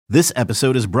This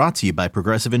episode is brought to you by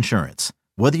Progressive Insurance.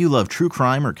 Whether you love true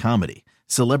crime or comedy,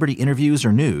 celebrity interviews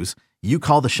or news, you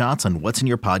call the shots on what's in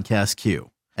your podcast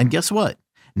queue. And guess what?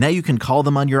 Now you can call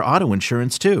them on your auto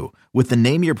insurance too with the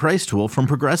Name Your Price tool from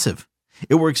Progressive.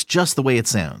 It works just the way it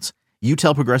sounds. You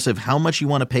tell Progressive how much you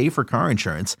want to pay for car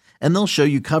insurance, and they'll show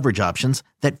you coverage options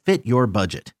that fit your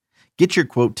budget. Get your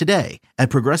quote today at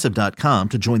Progressive.com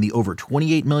to join the over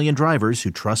 28 million drivers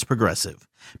who trust Progressive.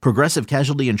 Progressive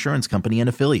Casualty Insurance Company and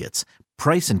Affiliates.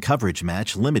 Price and coverage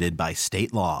match limited by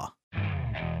state law.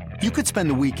 You could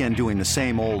spend the weekend doing the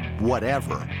same old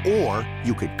whatever, or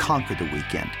you could conquer the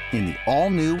weekend in the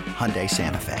all-new Hyundai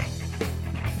Santa Fe.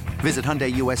 Visit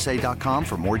HyundaiUSA.com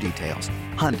for more details.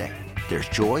 Hyundai, there's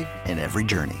joy in every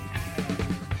journey.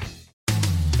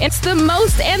 It's the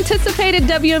most anticipated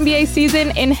WNBA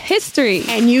season in history.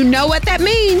 And you know what that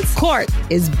means. Court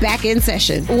is back in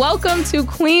session. Welcome to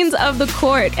Queens of the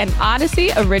Court, an Odyssey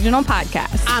original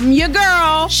podcast. I'm your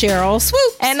girl, Cheryl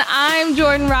Swoops. And I'm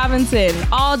Jordan Robinson.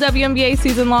 All WNBA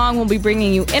season long, we'll be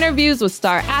bringing you interviews with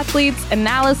star athletes,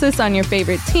 analysis on your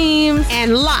favorite teams,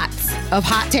 and lots of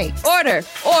hot takes.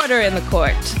 Order in the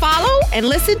court. Follow and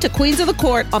listen to Queens of the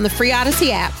Court on the free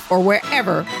Odyssey app or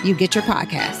wherever you get your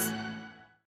podcasts.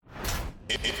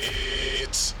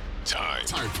 It's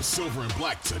time for Silver and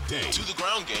Black today. To the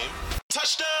ground game.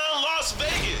 Touchdown Las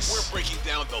Vegas. We're breaking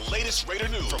down the latest Raider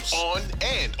news from on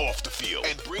and off the field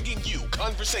and bringing you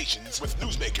conversations with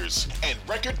newsmakers and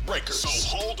record breakers.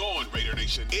 So hold on, Raider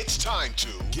Nation. It's time to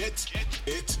get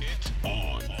it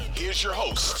on. Here's your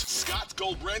host, Scott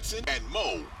Goldbranson and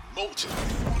Mo Moulton.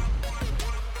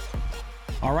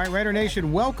 All right, Raider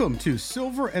Nation, welcome to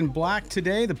Silver and Black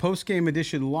today, the post-game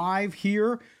edition live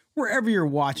here wherever you're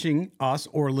watching us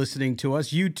or listening to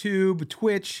us, YouTube,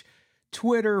 Twitch,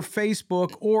 Twitter,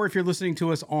 Facebook, or if you're listening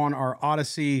to us on our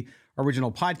Odyssey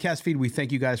original podcast feed, we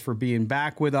thank you guys for being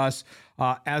back with us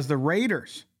as the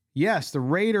Raiders. Yes, the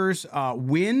Raiders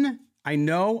win. I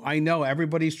know.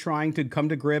 Everybody's trying to come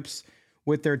to grips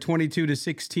with their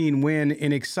 22-16 win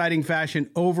in exciting fashion.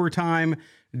 Overtime,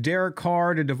 Derek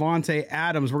Carr to Davante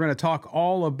Adams. We're going to talk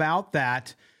all about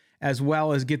that, as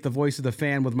well as get the voice of the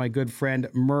fan with my good friend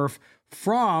Murph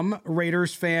from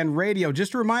Raiders Fan Radio.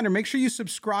 Just a reminder, make sure you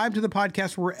subscribe to the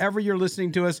podcast wherever you're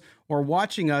listening to us or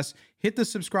watching us. Hit the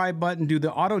subscribe button, do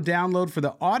the auto download for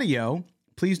the audio.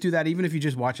 Please do that even if you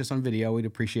just watch us on video. We'd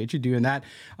appreciate you doing that.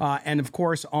 And of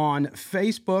course, on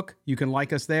Facebook, you can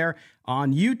like us there.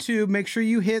 On YouTube, make sure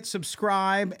you hit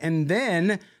subscribe and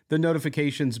then the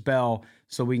notifications bell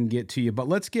so we can get to you. But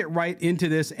let's get right into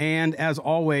this. And as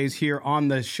always, here on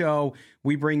the show,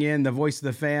 we bring in the voice of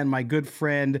the fan, my good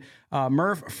friend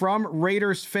Murph from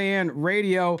Raiders Fan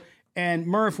Radio. And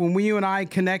Murph, when you and I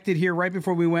connected here right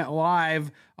before we went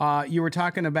live, you were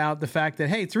talking about the fact that,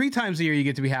 hey, 3 times a year you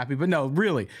get to be happy. But no,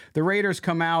 really, the Raiders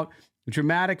come out in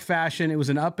dramatic fashion. It was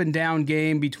an up and down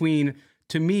game between,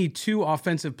 to me, 2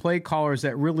 offensive play callers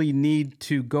that really need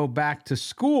to go back to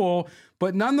school.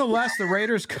 But nonetheless, the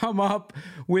Raiders come up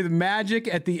with magic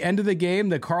at the end of the game,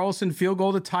 the Carlson field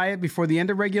goal to tie it before the end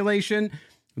of regulation.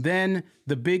 Then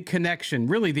the big connection,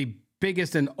 really the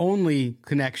biggest and only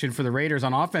connection for the Raiders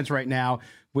on offense right now,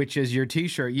 which is your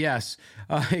T-shirt. Yes,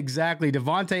 exactly.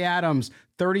 Davante Adams,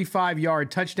 35-yard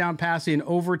touchdown pass in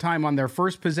overtime on their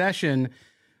first possession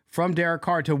from Derek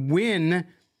Carr to win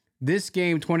this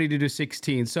game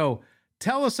 22-16. So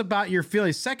tell us about your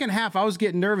feelings. Second half, I was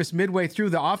getting nervous midway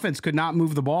through. The offense could not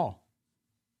move the ball.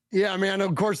 Yeah, man.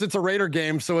 Of course, it's a Raider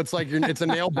game, so it's like it's a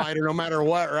nail biter no matter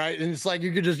what, right? And it's like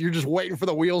you're just waiting for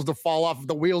the wheels to fall off if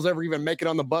the wheels ever even make it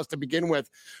on the bus to begin with.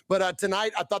 But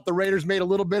tonight, I thought the Raiders made a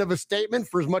little bit of a statement,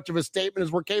 for as much of a statement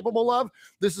as we're capable of.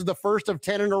 This is the first of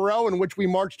 10 in a row in which we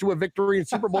march to a victory in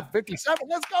Super Bowl 57.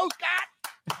 Let's go,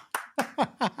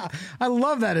 Scott! I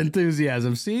love that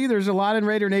enthusiasm. See, there's a lot in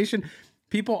Raider Nation.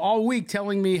 People all week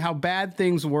telling me how bad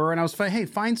things were, and I was like, hey,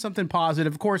 find something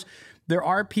positive. Of course, there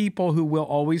are people who will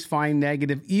always find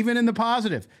negative, even in the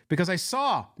positive, because I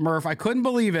saw, Murph, I couldn't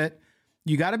believe it.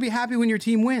 You got to be happy when your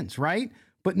team wins, right?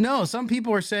 But no, some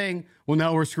people are saying, well,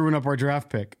 now we're screwing up our draft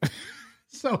pick.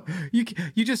 So you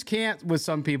just can't with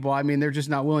some people. I mean, they're just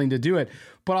not willing to do it.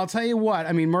 But I'll tell you what,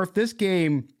 I mean, Murph, this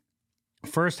game,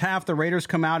 first half, the Raiders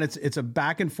come out. It's a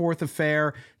back and forth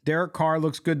affair. Derek Carr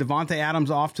looks good. Davante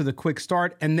Adams off to the quick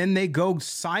start, and then they go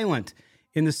silent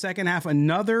in the second half.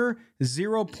 Another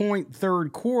 0-point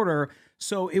third quarter.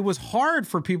 So it was hard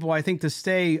for people, I think, to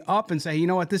stay up and say, you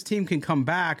know what, this team can come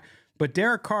back. But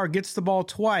Derek Carr gets the ball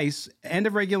twice, end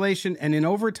of regulation, and in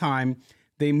overtime,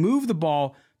 they move the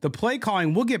ball. The play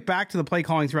calling, we'll get back to the play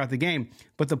calling throughout the game,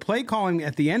 but the play calling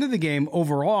at the end of the game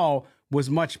overall was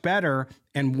much better.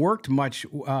 and worked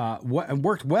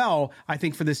worked well, I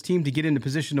think, for this team to get into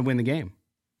position to win the game.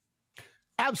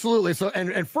 Absolutely. So,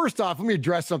 and first off, let me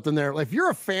address something there. Like, if you're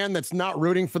a fan that's not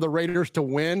rooting for the Raiders to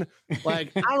win,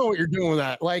 like, I don't know what you're doing with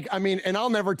that. Like, I mean, and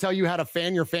I'll never tell you how to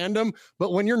fan your fandom,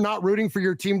 but when you're not rooting for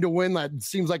your team to win, that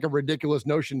seems like a ridiculous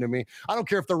notion to me. I don't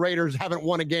care if the Raiders haven't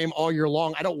won a game all year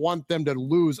long. I don't want them to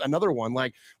lose another one.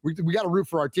 Like, we got to root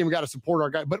for our team. We got to support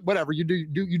our guy, but whatever you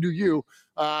do.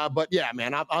 But yeah,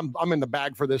 man, I'm in the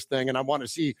bag for this thing, and I want to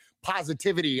see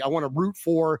positivity. I want to root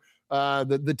for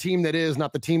the team that is,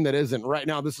 not the team that isn't. Right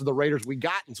now, this is the Raiders we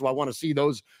got, and so I want to see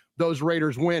those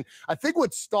Raiders win. I think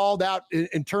what stalled out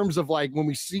in terms of, like, when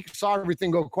we saw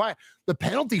everything go quiet, the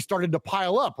penalties started to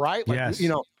pile up, right? Like, yes. You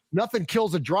know, nothing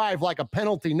kills a drive like a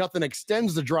penalty. Nothing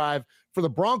extends the drive for the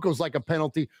Broncos like a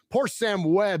penalty. Poor Sam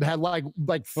Webb had like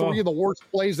three of the worst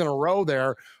plays in a row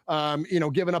there,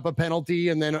 giving up a penalty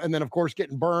and then of course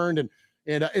getting burned. And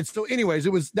it's so anyways,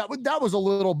 it was that was a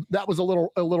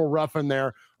little rough in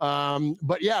there.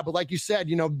 But like you said,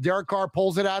 Derek Carr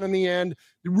pulls it out in the end.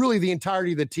 Really, the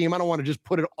entirety of the team. I don't want to just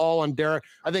put it all on Derek.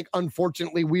 I think,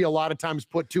 unfortunately, we a lot of times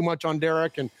put too much on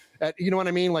Derek, and you know what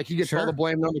I mean? Like, he gets all the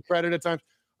blame and all the credit at times.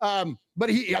 But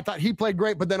I thought he played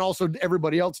great, but then also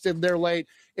everybody else did there late.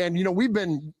 And, we've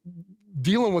been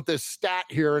dealing with this stat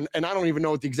here, and I don't even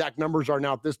know what the exact numbers are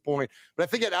now at this point, but I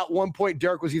think at one point,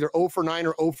 Derek was either 0 for 9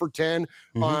 or 0 for 10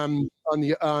 on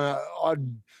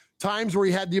times where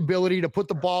he had the ability to put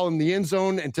the ball in the end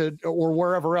zone or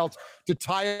wherever else to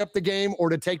tie up the game or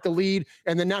to take the lead.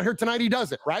 And then now here tonight, he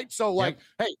does it, right? So hey,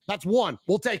 that's one.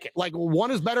 We'll take it. Like, one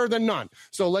is better than none.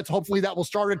 So hopefully that will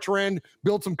start a trend,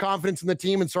 build some confidence in the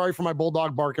team. And sorry for my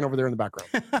bulldog barking over there in the background.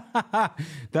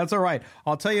 That's all right.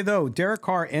 I'll tell you though, Derek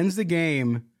Carr ends the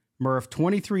game, Murph,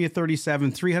 23 of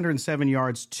 37, 307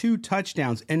 yards, 2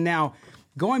 touchdowns. And now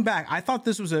going back, I thought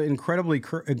this was an incredibly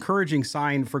encouraging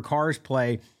sign for Carr's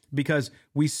play, because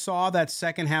we saw that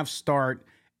second half start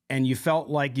and you felt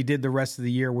like you did the rest of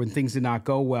the year when things did not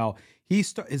go well.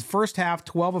 His first half,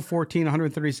 12 of 14,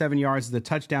 137 yards, the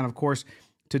touchdown, of course,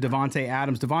 to Davante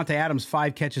Adams. Davante Adams,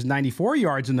 5 catches, 94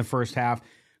 yards in the first half.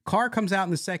 Carr comes out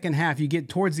in the second half. You get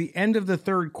towards the end of the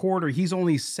third quarter, he's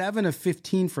only 7 of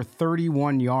 15 for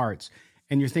 31 yards.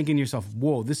 And you're thinking to yourself,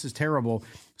 whoa, this is terrible.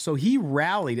 So he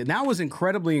rallied, and that was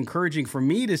incredibly encouraging for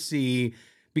me to see,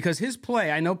 because his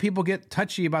play, I know people get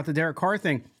touchy about the Derek Carr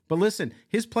thing, but listen,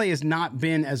 his play has not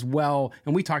been as well,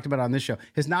 and we talked about it on this show,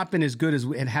 has not been as good as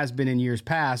it has been in years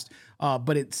past.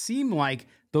 But it seemed like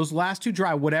those last 2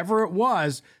 drives, whatever it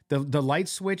was, the light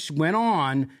switch went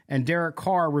on, and Derek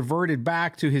Carr reverted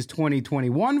back to his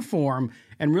 2021 form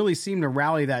and really seemed to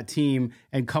rally that team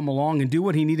and come along and do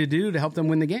what he needed to do to help them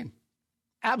win the game.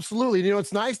 Absolutely.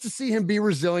 It's nice to see him be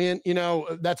resilient.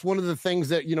 That's one of the things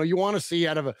that, you want to see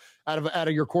out of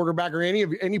your quarterback or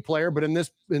any player. But in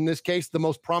this case, the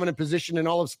most prominent position in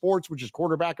all of sports, which is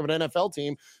quarterback of an NFL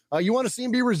team, you want to see him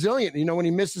be resilient. When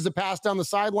he misses a pass down the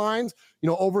sidelines,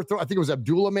 overthrow, I think it was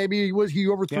Abdullah, maybe he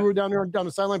overthrew it down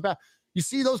the sideline pass. You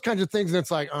see those kinds of things, and it's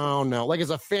like, oh no. Like,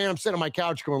 as a fan, I'm sitting on my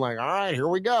couch going like, all right, here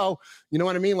we go. You know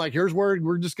what I mean? Like, here's where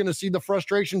we're just going to see the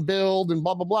frustration build and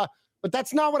blah, blah, blah. But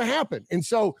that's not what happened. And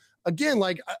so, again,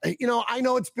 like, I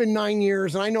know it's been 9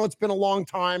 years, and I know it's been a long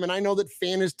time, and I know that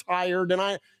fan is tired, and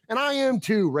I am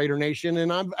too, Raider Nation.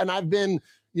 And I've been,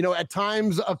 at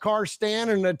times a Carr stan,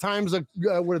 and at times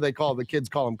what do they call the kids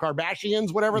call them?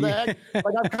 Kardashians, whatever the heck.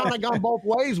 Like, I've kind of gone both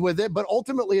ways with it. But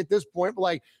ultimately at this point,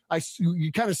 like,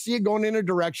 you kind of see it going in a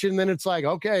direction, then it's like,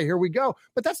 okay, here we go.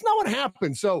 But that's not what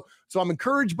happened. So I'm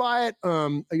encouraged by it.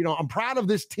 I'm proud of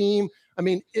this team. I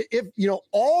mean, if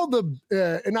all the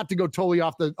and not to go totally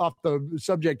off the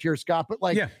subject here, Scott, but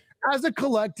as a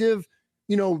collective,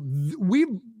 our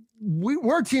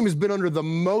team has been under the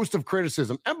most of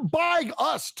criticism, and by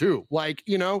us too.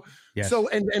 Yes. So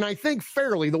and I think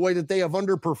fairly the way that they have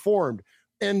underperformed.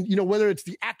 And, whether it's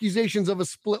the accusations of a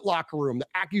split locker room, the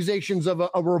accusations of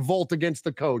a revolt against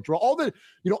the coach, or all the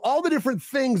different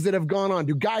things that have gone on.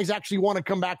 Do guys actually want to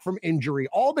come back from injury?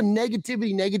 All the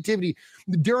negativity.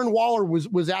 Darren Waller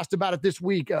was asked about it this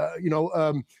week,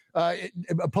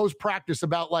 post practice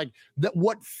about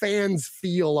what fans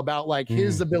feel about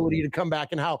his ability to come back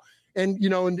and how,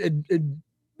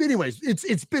 anyways,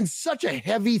 it's been such a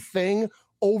heavy thing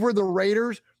over the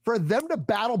Raiders for them to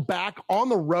battle back on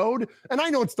the road. And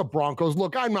I know it's the Broncos.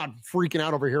 Look, I'm not freaking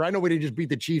out over here. I know we didn't just beat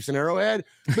the Chiefs in Arrowhead,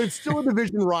 but it's still a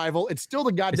division rival. It's still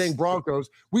the goddamn Broncos.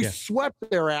 We swept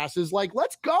their asses.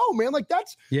 Let's go, man.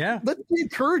 Let's be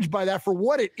encouraged by that for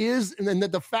what it is. And then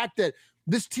the fact that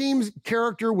This team's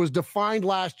character was defined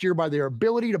last year by their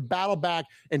ability to battle back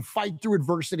and fight through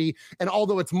adversity. And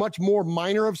although it's much more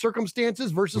minor of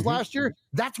circumstances versus last year,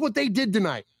 that's what they did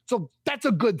tonight. So that's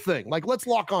a good thing. Like, let's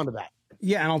lock onto that.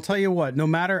 Yeah, and I'll tell you what, no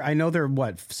matter, I know they're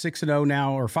 6-0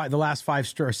 now, or the last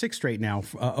 6 straight now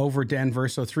over Denver,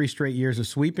 so 3 straight years of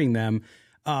sweeping them.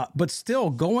 But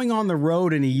still, going on the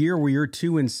road in a year where you're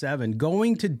 2-7,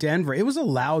 going to Denver, it was a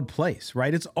loud place,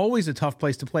 right? It's always a tough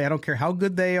place to play. I don't care how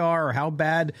good they are or how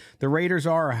bad the Raiders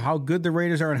are or how good the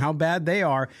Raiders are and how bad they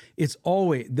are. It's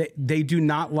always, they do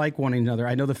not like one another.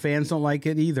 I know the fans don't like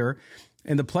it either.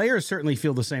 And the players certainly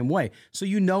feel the same way. So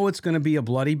you know it's going to be a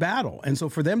bloody battle. And so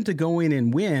for them to go in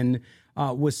and win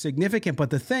was significant.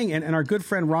 But the thing, and our good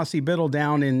friend Rossi Biddle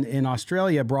down in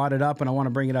Australia brought it up, and I want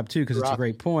to bring it up too because it's a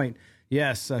great point.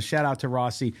 Yes, shout out to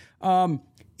Rossi.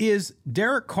 Is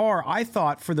Derek Carr, I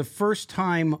thought, for the first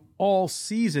time all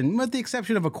season, with the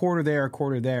exception of a quarter there,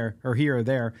 or here or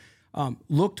there,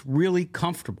 looked really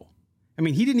comfortable. I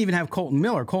mean, he didn't even have Colton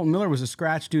Miller. Colton Miller was a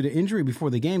scratch due to injury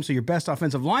before the game, so your best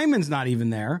offensive lineman's not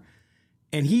even there.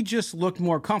 And he just looked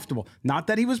more comfortable. Not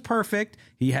that he was perfect.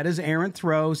 He had his errant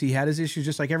throws. He had his issues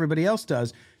just like everybody else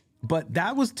does. But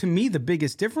that was, to me, the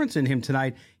biggest difference in him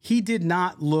tonight. He did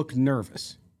not look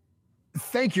nervous.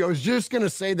 Thank you. I was just going to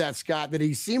say that, Scott, that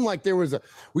he seemed like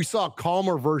we saw a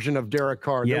calmer version of Derek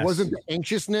Carr. Yes. There wasn't the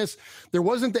anxiousness. There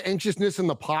wasn't the anxiousness in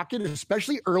the pocket,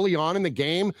 especially early on in the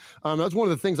game. That's one of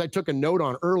the things I took a note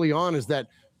on early on is that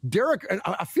Derek, and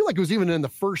I feel like it was even in the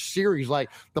first series, like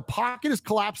the pocket is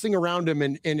collapsing around him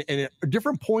and at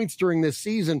different points during this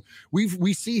season,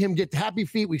 we see him get happy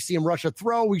feet. We see him rush a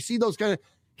throw. We see those kind of,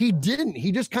 he didn't.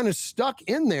 He just kind of stuck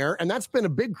in there, and that's been a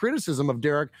big criticism of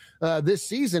Derek this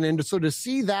season. And so to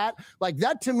see that, like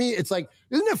that to me, it's like,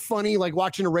 isn't it funny, like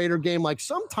watching a Raider game? Like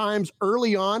sometimes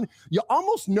early on, you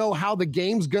almost know how the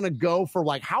game's gonna go for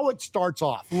like how it starts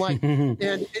off. And like,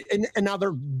 and now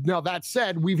that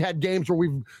said, we've had games where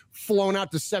we've flown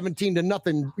out to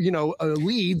 17-0,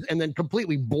 lead, and then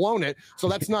completely blown it. So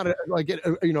that's not an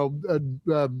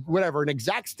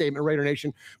exact statement, Raider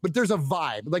Nation, but there's a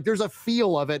vibe, like there's a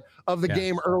feel of the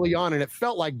game early on, and it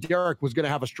felt like Derek was going to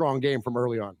have a strong game from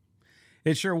early on.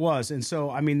 It sure was. And so,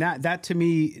 I mean, that to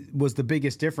me was the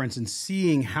biggest difference in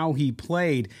seeing how he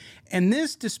played. And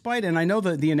this despite, and I know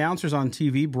that the announcers on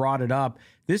TV brought it up,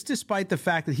 this despite the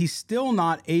fact that he's still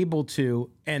not able to,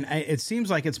 and it seems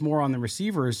like it's more on the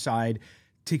receiver's side,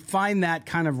 to find that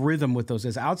kind of rhythm with those.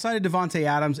 As outside of Devontae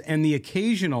Adams and the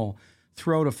occasional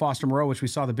throw to Foster Moreau, which we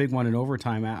saw the big one in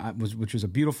overtime, which was a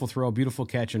beautiful throw, beautiful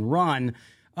catch and run.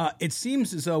 It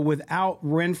seems as though without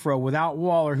Renfrow, without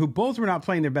Waller, who both were not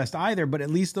playing their best either, but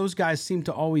at least those guys seem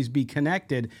to always be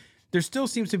connected. There still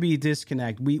seems to be a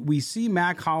disconnect. We see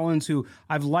Mack Hollins, who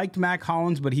I've liked Mack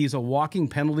Hollins, but he's a walking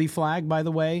penalty flag, by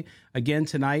the way, again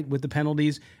tonight with the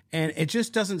penalties. And it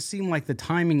just doesn't seem like the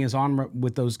timing is on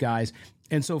with those guys.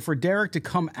 And so for Derek to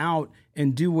come out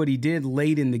and do what he did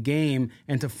late in the game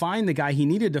and to find the guy he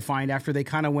needed to find after they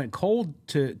kind of went cold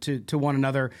to one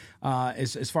another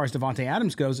as far as Devontae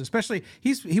Adams goes, especially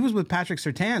he was with Patrick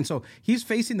Surtain. So he's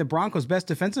facing the Broncos' best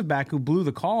defensive back who blew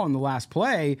the call in the last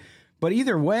play. But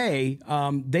either way,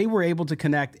 they were able to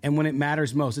connect, and when it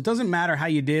matters most. It doesn't matter how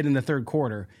you did in the third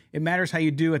quarter. It matters how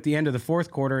you do at the end of the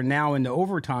fourth quarter and now into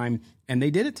overtime, and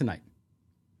they did it tonight.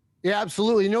 Yeah,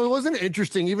 absolutely. It wasn't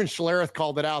interesting. Even Schlereth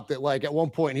called it out that, like, at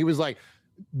one point he was like,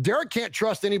 Derek can't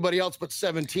trust anybody else but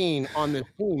 17 on this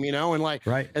team, and like,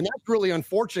 right. And that's really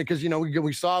unfortunate because,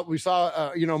 we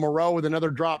saw Moreau with another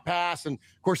drop pass. And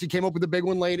of course he came up with a big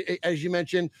one late, as you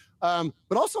mentioned. But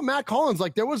also Mack Hollins,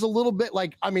 like there was a little bit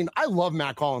like, I mean, I love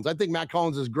Mack Hollins. I think Mack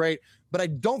Hollins is great, but I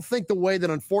don't think the way that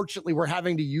unfortunately we're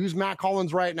having to use Mack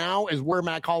Hollins right now is where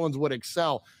Mack Hollins would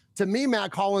excel. To me,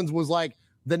 Mack Hollins was like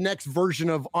the next version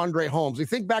of Andre Holmes. You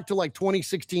think back to like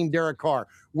 2016 Derek Carr.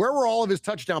 Where were all of his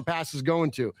touchdown passes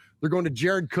going to? They're going to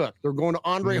Jared Cook. They're going to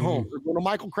Andre Holmes. They're going to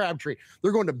Michael Crabtree.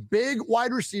 They're going to big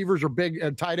wide receivers or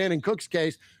big tight end in Cook's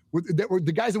case. That were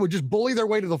the guys that would just bully their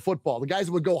way to the football. The guys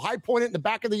that would go high point it in the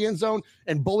back of the end zone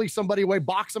and bully somebody away,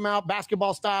 box them out,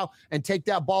 basketball style, and take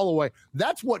that ball away.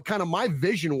 That's what kind of my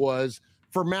vision was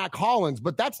for Mack Hollins,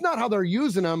 but that's not how they're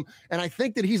using him. And I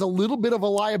think that he's a little bit of a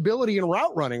liability in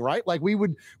route running, right? Like we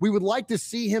would like to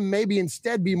see him maybe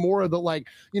instead be more of the, like,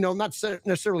 not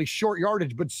necessarily short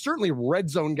yardage, but certainly red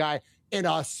zone guy. And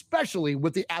especially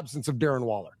with the absence of Darren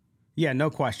Waller. Yeah, no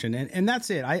question. And that's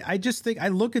it. I just think I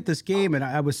look at this game and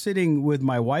I was sitting with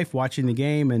my wife watching the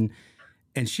game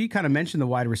and she kind of mentioned the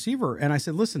wide receiver. And I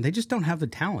said, listen, they just don't have the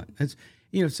talent. It's,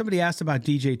 somebody asked about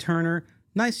DJ Turner.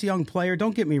 Nice young player.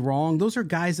 Don't get me wrong. Those are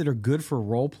guys that are good for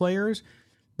role players.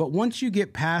 But once you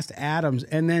get past Adams,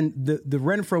 and then the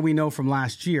Renfroe we know from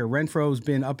last year, Renfroe's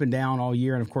been up and down all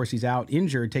year, and of course he's out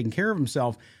injured, taking care of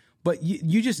himself. But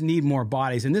you just need more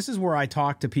bodies. And this is where I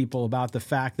talk to people about the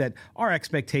fact that our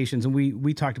expectations, and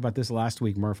we talked about this last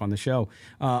week, Murph, on the show,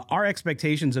 our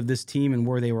expectations of this team and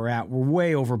where they were at were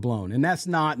way overblown. And that's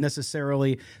not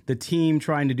necessarily the team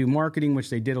trying to do marketing, which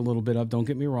they did a little bit of, don't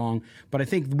get me wrong. But I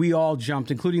think we all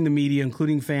jumped, including the media,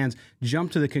 including fans,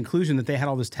 jumped to the conclusion that they had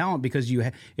all this talent because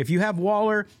if you have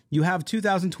Waller, you have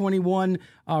 2021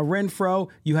 Renfroe,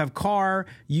 you have Carr,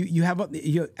 you have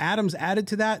Adams added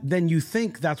to that, then you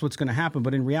think that's what's going to happen.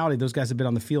 But in reality, those guys have been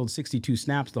on the field 62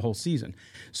 snaps the whole season.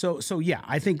 So yeah,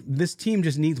 I think this team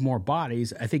just needs more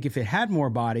bodies. I think if it had more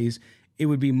bodies, it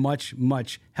would be much,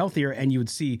 much healthier and you would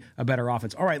see a better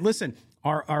offense. All right, listen,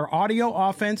 our audio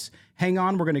offense, hang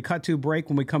on. We're going to cut to a break.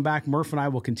 When we come back, Murph and I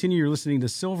will continue. You're listening to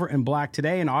Silver and Black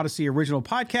Today, an Odyssey original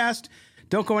podcast.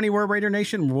 Don't go anywhere, Raider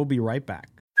Nation. We'll be right back.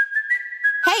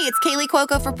 Hey, it's Kaylee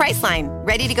Cuoco for Priceline.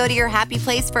 Ready to go to your happy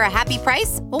place for a happy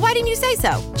price? Well, why didn't you say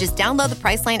so? Just download the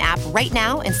Priceline app right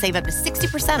now and save up to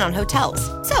 60% on hotels.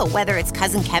 So whether it's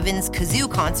Cousin Kevin's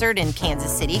Kazoo Concert in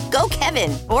Kansas City, go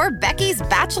Kevin, or Becky's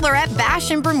Bachelorette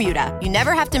Bash in Bermuda, you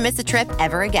never have to miss a trip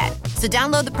ever again. So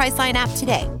download the Priceline app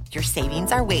today. Your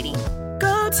savings are waiting.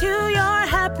 Go to your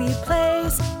happy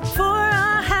place for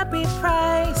a happy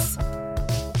price.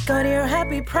 Go to your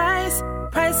happy price,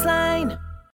 Priceline.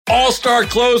 All-star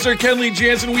closer Kenley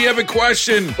Jansen, we have a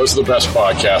question. What's the best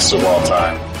podcast of all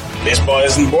time? Baseball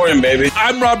isn't boring, baby.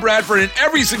 I'm Rob Bradford, and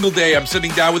every single day I'm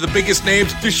sitting down with the biggest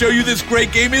names to show you this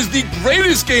great game is the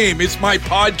greatest game. It's my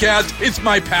podcast. It's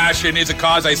my passion. It's a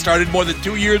cause I started more than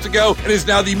 2 years ago and is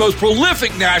now the most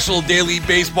prolific national daily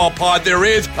baseball pod there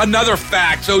is. Another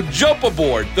fact, so jump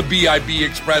aboard the BIB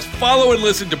Express. Follow and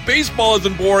listen to Baseball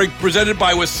Isn't Boring, presented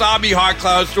by Wasabi Hot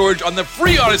Cloud Storage on the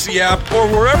free Odyssey app or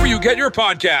wherever you get your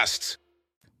podcasts.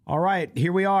 All right,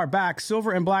 here we are back.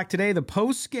 Silver and Black Today, the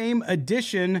post-game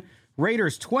edition.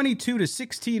 Raiders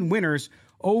 22-16 winners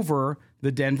over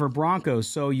the Denver Broncos.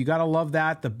 So you got to love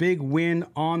that. The big win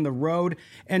on the road.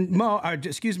 And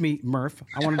Murph.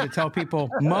 I wanted to tell people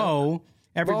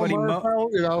everybody,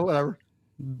 whatever.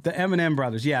 The M&M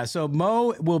brothers. Yeah. So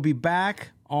Mo will be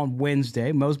back on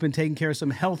Wednesday. Mo's been taking care of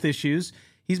some health issues.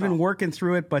 He's been working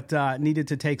through it, but needed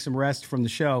to take some rest from the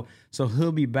show. So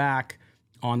he'll be back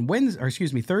on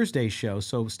Thursday's show.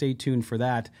 So stay tuned for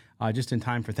that, just in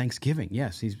time for Thanksgiving.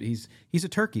 Yes, he's a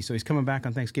turkey, so he's coming back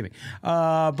on Thanksgiving.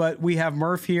 But we have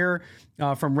Murph here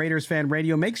from Raiders Fan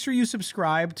Radio. Make sure you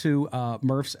subscribe to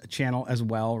Murph's channel as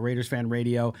well, Raiders Fan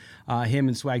Radio. Him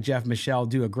and Swag Jeff Michelle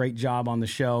do a great job on the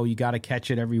show. You got to catch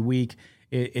it every week.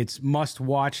 It's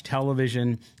must-watch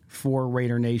television for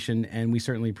Raider Nation, and we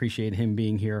certainly appreciate him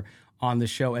being here on the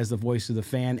show as the voice of the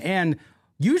fan and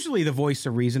usually the voice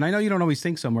of reason. I know you don't always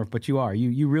think so, Murph, but you are.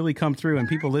 You really come through and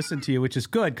people listen to you, which is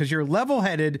good because you're a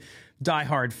level-headed,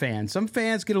 diehard fan. Some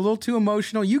fans get a little too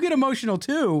emotional. You get emotional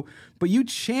too, but you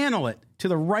channel it to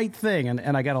the right thing,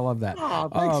 and I got to love that. Oh,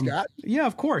 thanks, Scott. Yeah,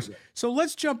 of course. So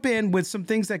let's jump in with some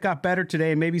things that got better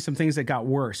today and maybe some things that got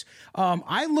worse.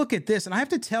 I look at this, and I have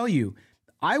to tell you,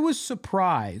 I was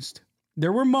surprised.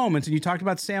 There were moments, and you talked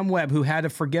about Sam Webb, who had a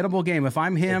forgettable game. If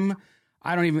I'm him,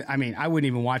 I wouldn't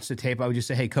even watch the tape. I would just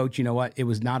say, hey, coach, you know what? It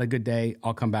was not a good day.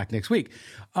 I'll come back next week.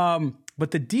 But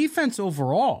the defense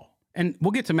overall, and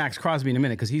we'll get to Max Crosby in a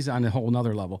minute because he's on a whole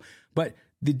nother level. But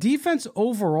the defense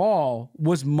overall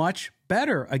was much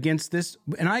better against this.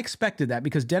 And I expected that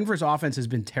because Denver's offense has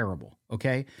been terrible.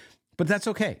 Okay. But that's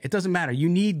okay. It doesn't matter. You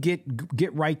need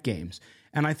get right games.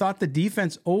 And I thought the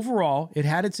defense overall, it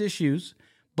had its issues,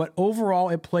 but overall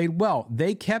it played well.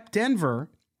 They kept Denver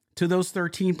to those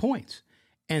 13 points.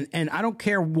 And I don't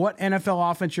care what NFL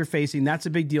offense you're facing. That's a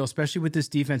big deal, especially with this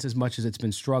defense as much as it's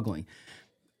been struggling.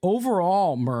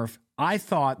 Overall, Murph, I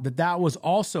thought that was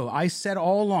also, I said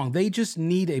all along, they just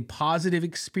need a positive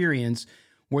experience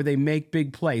where they make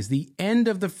big plays. The end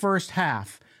of the first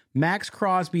half, Max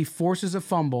Crosby forces a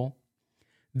fumble.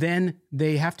 Then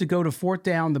they have to go to fourth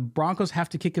down. The Broncos have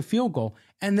to kick a field goal.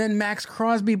 And then Max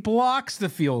Crosby blocks the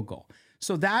field goal.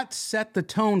 So that set the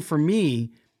tone for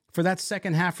me for that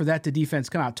second half, for that to defense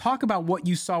come out. Talk about what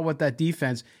you saw with that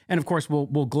defense. And of course, we'll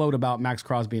gloat about Max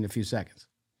Crosby in a few seconds.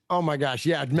 Oh my gosh.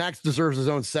 Yeah. Max deserves his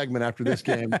own segment after this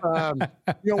game. One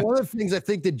of the things I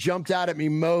think that jumped out at me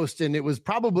most, and it was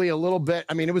probably a little bit,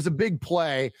 it was a big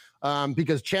play.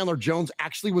 because Chandler Jones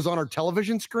actually was on our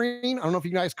television screen. I don't know if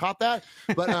you guys caught that,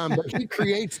 but he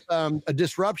creates a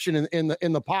disruption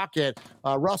in the pocket.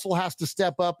 Russell has to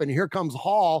step up, and here comes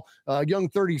Hall, young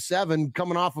 37,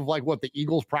 coming off of the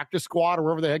Eagles practice squad or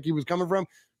wherever the heck he was coming from.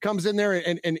 Comes in there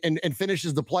and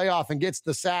finishes the playoff and gets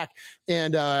the sack.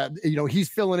 And, he's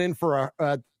filling in for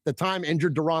the time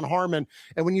injured Daron Harmon.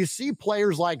 And when you see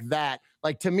players like that,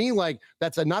 to me,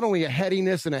 that's not only a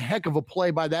headiness and a heck of a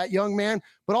play by that young man,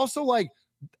 but also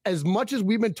as much as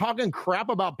we've been talking crap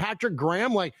about Patrick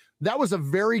Graham, that was a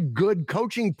very good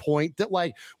coaching point that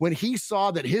when he saw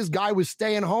that his guy was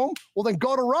staying home, well, then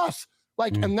go to Russ.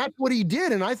 And that's what he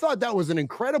did. And I thought that was an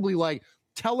incredibly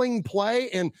telling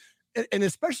play. And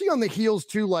especially on the heels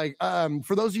too,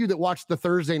 for those of you that watched the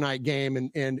Thursday night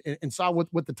game and saw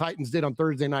what the Titans did on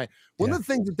Thursday night, one of the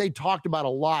things that they talked about a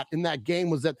lot in that game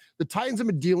was that the Titans have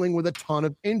been dealing with a ton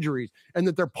of injuries and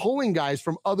that they're pulling guys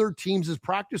from other teams'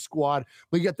 practice squad,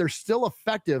 but yet they're still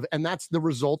effective. And that's the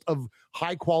result of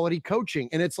high quality coaching.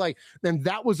 And it's then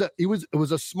that was it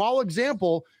was a small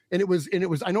example. And it was,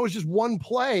 I know it's just one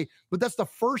play, but that's the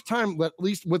first time, at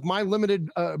least with my limited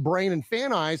brain and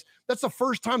fan eyes, that's the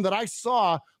first time that I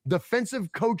saw defensive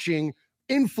coaching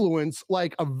influence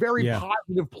a very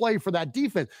positive play for that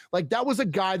defense. That was a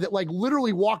guy that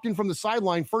literally walked in from the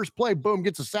sideline, first play, boom,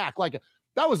 gets a sack.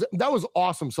 That was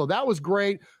awesome. So that was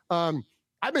great.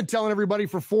 I've been telling everybody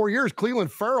for 4 years,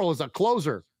 Cleveland Farrell is a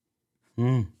closer. No,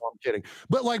 I'm kidding.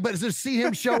 But to see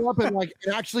him show up and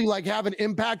actually have an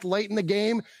impact late in the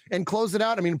game and close it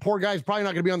out. I mean, poor guy's probably not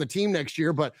going to be on the team next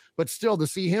year, but still to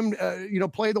see him,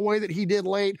 play the way that he did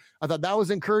late, I thought that was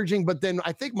encouraging. But then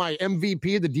I think my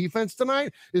MVP of the defense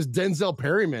tonight is Denzel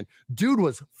Perryman. Dude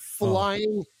was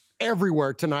flying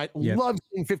everywhere tonight. Yep. Love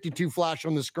seeing 52 flash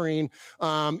on the screen.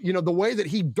 The way that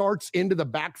he darts into the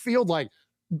backfield,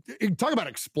 talk about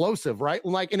explosive, right?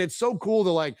 And it's so cool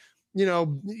to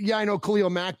I know Khalil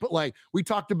Mack, but we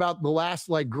talked about the last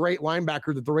great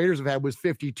linebacker that the Raiders have had was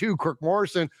 52, Kirk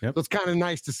Morrison. Yep. So it's kind of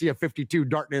nice to see a 52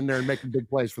 darting in there and making big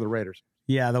plays for the Raiders.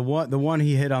 Yeah, the one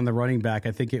he hit on the running back,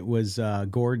 I think it was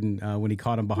Gordon when he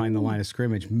caught him behind the line of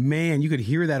scrimmage. Man, you could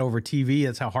hear that over TV.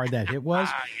 That's how hard that hit was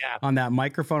on that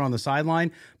microphone on the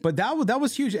sideline. But that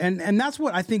was huge, and that's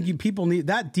what I think people need.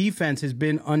 That defense has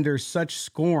been under such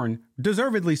scorn,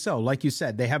 deservedly so. Like you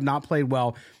said, they have not played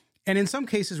well. And in some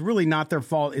cases, really not their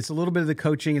fault. It's a little bit of the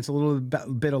coaching. It's a little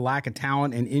bit of lack of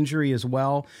talent and injury as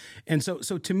well. And so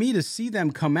to me, to see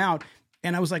them come out,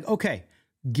 and I was like, okay,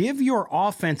 give your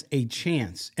offense a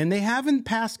chance. And they have in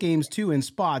past games too in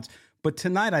spots. But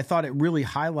tonight, I thought it really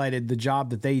highlighted the job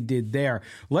that they did there.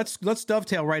 Let's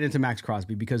dovetail right into Max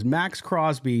Crosby, because Max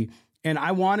Crosby, and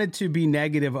I wanted to be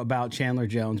negative about Chandler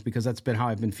Jones because that's been how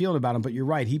I've been feeling about him. But you're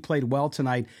right. He played well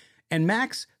tonight. And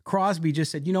Max Crosby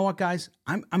just said, you know what, guys,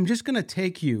 I'm just going to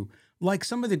take you like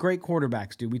some of the great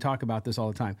quarterbacks do. We talk about this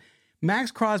all the time. Max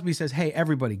Crosby says, hey,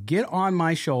 everybody, get on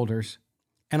my shoulders,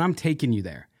 and I'm taking you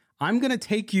there. I'm going to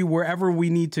take you wherever we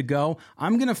need to go.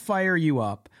 I'm going to fire you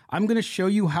up. I'm going to show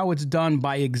you how it's done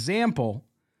by example,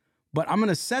 but I'm going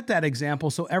to set that example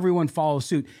so everyone follows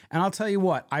suit. And I'll tell you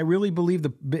what, I really believe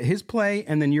his play,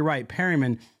 and then you're right,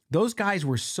 Perryman, those guys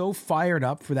were so fired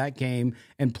up for that game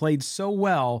and played so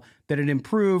well that it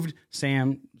improved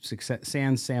Sam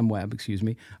Webb,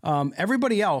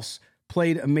 everybody else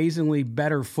played amazingly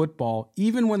better football.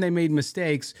 Even when they made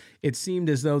mistakes, it seemed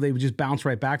as though they would just bounce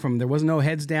right back from them. There was no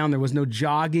heads down. There was no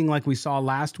jogging like we saw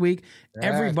last week. Yeah.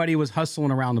 Everybody was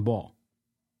hustling around the ball.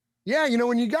 Yeah,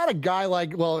 when you got a guy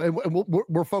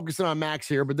we're focusing on Max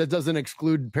here, but that doesn't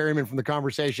exclude Perryman from the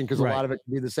conversation because a lot of it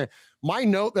can be the same. My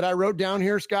note that I wrote down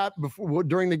here, Scott,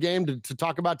 during the game to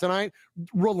talk about tonight,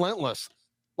 relentless.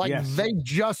 They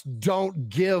just don't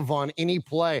give on any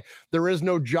play. There is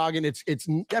no jogging.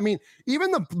 I mean,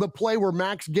 even the play where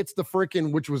Max gets the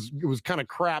frickin', which was kind of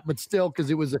crap, but still, because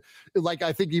it was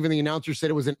I think even the announcer said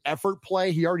it was an effort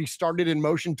play. He already started in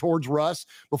motion towards Russ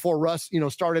before Russ,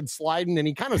 started sliding, and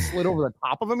he kind of slid over the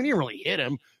top of him, and he didn't really hit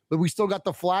him, but we still got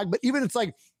the flag. But even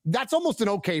that's almost an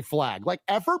okay flag.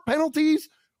 Effort penalties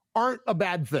aren't a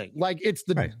bad thing. It's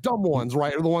the dumb ones,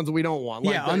 right? Or the ones that we don't want.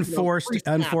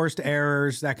 Unforced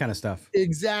errors, that kind of stuff.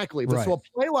 Exactly. But so a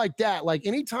play like that,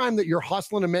 anytime that you're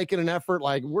hustling and making an effort,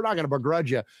 we're not going to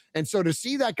begrudge you. And so to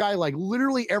see that guy,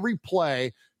 literally every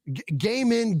play,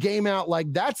 game in, game out,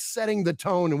 that's setting the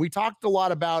tone. And we talked a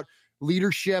lot about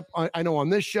leadership. I know on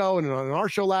this show and on our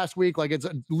show last week,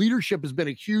 leadership has been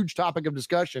a huge topic of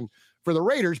discussion for the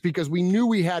Raiders because we knew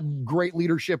we had great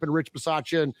leadership in Rich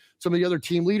Bisaccia and some of the other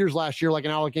team leaders last year, like an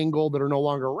Alec Ingold, that are no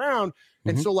longer around.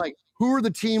 And so who are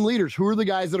the team leaders? Who are the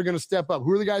guys that are going to step up?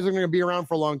 Who are the guys that are going to be around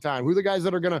for a long time? Who are the guys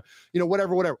that are going to,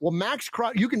 whatever. Well, Max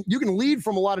Crosby, you can lead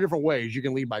from a lot of different ways. You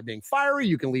can lead by being fiery.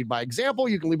 You can lead by example.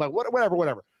 You can lead by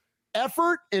whatever.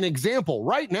 Effort and example.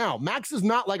 Right now, Max is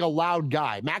not like a loud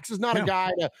guy. Max is not a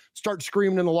guy to start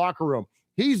screaming in the locker room.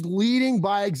 He's leading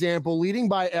by example, leading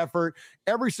by effort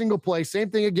every single play.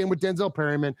 Same thing again with Denzel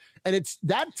Perryman. And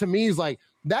that to me is like,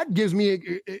 that gives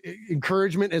me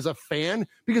encouragement as a fan,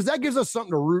 because that gives us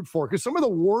something to root for. Because some of the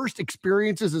worst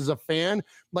experiences as a fan,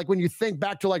 like when you think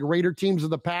back to like Raider teams of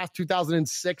the past,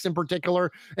 2006 in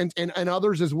particular, and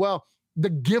others as well, the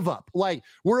give up, like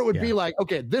where it would be like,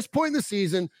 okay, at this point in the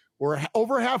season, we're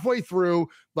over halfway through,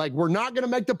 like we're not going to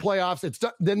make the playoffs.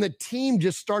 Then the team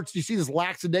just starts, you see this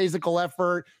lackadaisical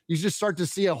effort. You just start to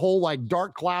see a whole like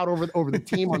dark cloud over the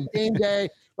team on game day.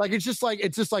 Like, it's just like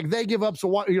they give up. So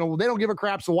why, they don't give a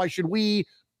crap. So why should we?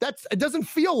 It doesn't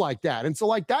feel like that. And so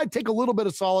like that, I'd take a little bit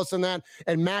of solace in that.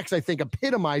 And Max, I think,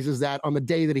 epitomizes that on the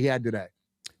day that he had today.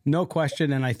 No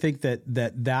question. And I think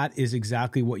that is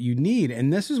exactly what you need.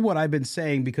 And this is what I've been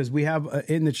saying, because we have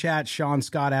in the chat, Sean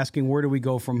Scott asking, where do we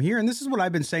go from here? And this is what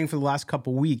I've been saying for the last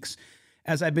couple weeks,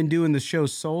 as I've been doing the show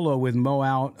solo with Mo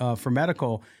out for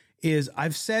medical, is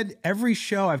I've said every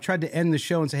show, I've tried to end the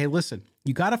show and say, hey, listen,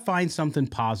 you got to find something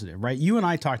positive, right? You and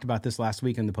I talked about this last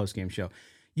week in the postgame show.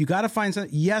 You got to find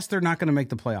something. Yes, they're not going to make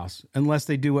the playoffs unless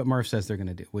they do what Murph says they're going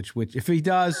to do, which if he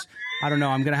does, I don't know.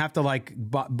 I'm going to have to like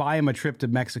buy him a trip to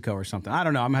Mexico or something. I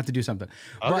don't know. I'm going to have to do something.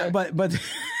 Okay.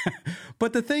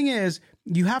 But the thing is,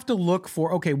 you have to look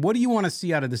for, okay, what do you want to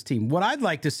see out of this team? What I'd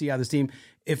like to see out of this team,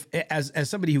 if as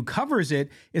somebody who covers it,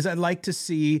 is I'd like to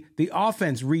see the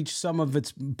offense reach some of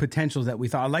its potentials that we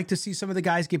thought. I'd like to see some of the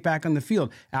guys get back on the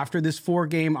field after this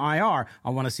 4-game IR. I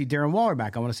want to see Darren Waller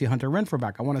back. I want to see Hunter Renfrow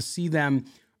back. I want to see them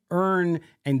earn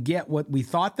and get what we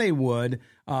thought they would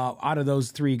out of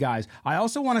those 3 guys. I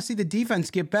also want to see the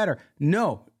defense get better.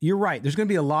 No, you're right. There's going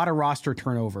to be a lot of roster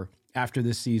turnover after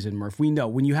this season, Murph. We know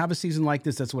when you have a season like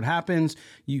this, that's what happens.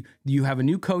 You have a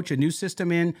new coach, a new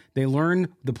system in. They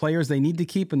learn the players they need to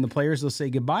keep and the players they'll say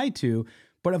goodbye to.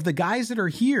 But of the guys that are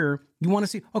here, you want to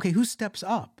see, okay, who steps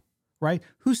up, right?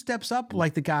 Who steps up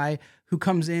like the guy who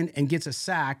comes in and gets a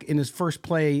sack in his first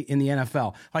play in the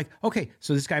NFL? Like, okay,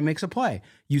 so this guy makes a play.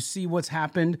 You see what's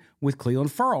happened with Clelin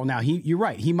Ferrell. Now, you're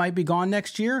right. He might be gone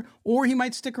next year, or he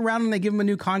might stick around and they give him a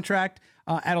new contract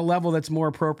at a level that's more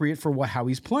appropriate for how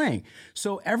he's playing.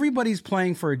 So everybody's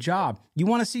playing for a job. You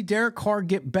want to see Derek Carr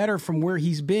get better from where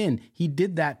he's been. He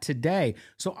did that today.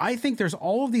 So I think there's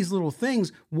all of these little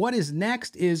things. What is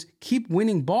next is keep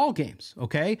winning ball games,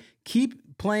 okay?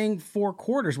 Keep playing 4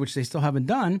 quarters, which they still haven't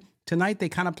done. Tonight, they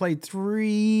kind of played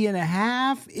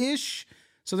 3.5-ish,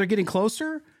 so they're getting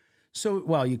closer. So,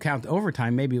 well, you count the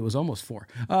overtime, maybe it was almost 4.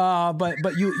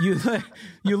 But you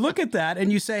look at that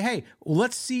and you say, hey,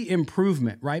 let's see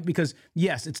improvement, right? Because,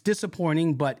 yes, it's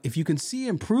disappointing, but if you can see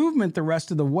improvement the rest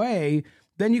of the way,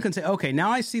 then you can say, okay,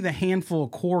 now I see the handful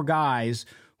of core guys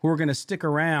who are going to stick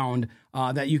around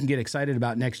that you can get excited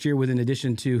about next year, in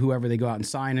addition to whoever they go out and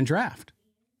sign and draft.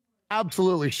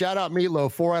 Absolutely. Shout out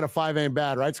Meatloaf. 4 out of 5 ain't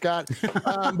bad, right, Scott?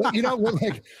 But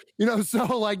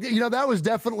that was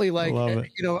definitely like,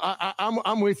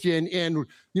 I'm with you. And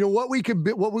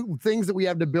things that we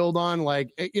have to build on,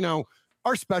 like,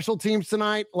 our special teams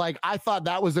tonight, like I thought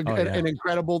that was an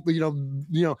incredible,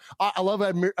 I love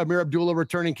Amir Abdullah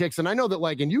returning kicks. And I know that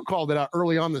and you called it out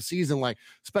early on the season, like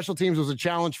special teams was a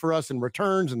challenge for us in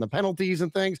returns and the penalties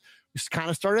and things. We just kind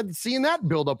of started seeing that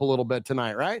build up a little bit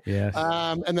tonight, right? Yes.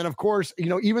 And then of course,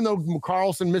 even though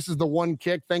Carlson misses the 1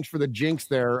 kick, thanks for the jinx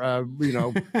there.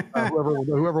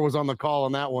 Whoever was on the call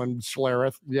on that one,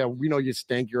 Schlereth. Yeah, we know you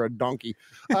stink. You're a donkey.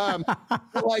 But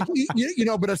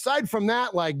aside from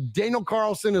that, like Daniel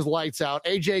Carlson is lights out.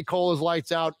 AJ Cole is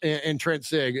lights out, and Trent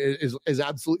Sig is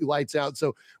absolutely lights out.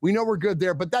 So we know we're good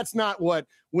there, but that's not what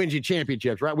wins you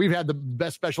championships, right? We've had the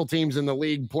best special teams in the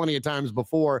league plenty of times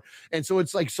before. And so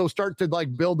it's like, start to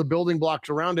build the building blocks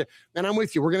around it. And I'm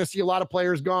with you. We're going to see a lot of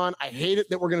players gone. I hate it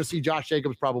that we're going to see Josh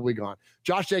Jacobs probably gone.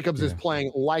 Josh Jacobs is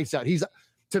playing lights out. Yes,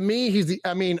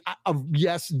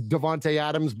 Devontae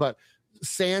Adams, but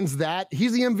sans that,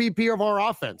 he's the MVP of our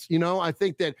offense. I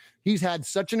think that he's had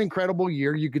such an incredible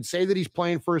year. You could say that he's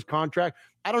playing for his contract.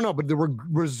 I don't know, but the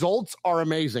results are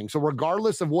amazing. So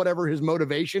regardless of whatever his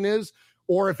motivation is,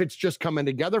 or if it's just coming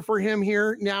together for him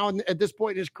here now at this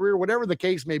point in his career, whatever the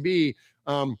case may be,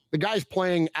 the guy's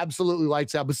playing absolutely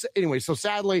lights out. But anyway, so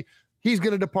sadly, he's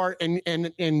going to depart. And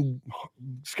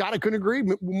Scott, I couldn't agree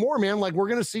more, man. Like, we're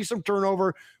going to see some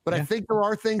turnover, but I think there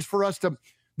are things for us to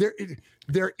 –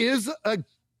 there is a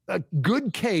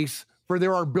good case for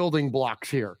there are building blocks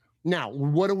here. Now,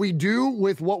 what do we do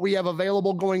with what we have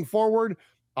available going forward?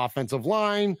 Offensive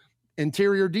line,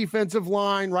 interior defensive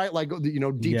line, right? Like,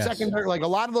 deep secondary, like a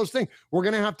lot of those things. We're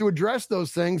going to have to address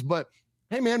those things, but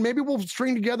hey, man, maybe we'll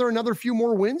string together another few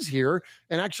more wins here.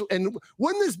 And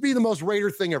wouldn't this be the most Raider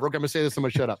thing ever? Okay, I'm going to say this, I'm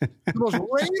going to shut up. The most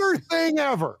Raider thing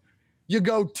ever. You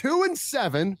go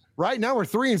 2-7, right? Now we're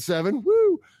 3-7.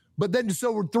 Woo. But then,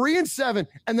 so we're 3-7,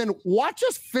 and then watch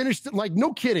us finish, like,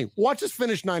 no kidding, watch us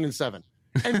finish 9-7.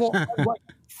 And we'll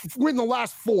win the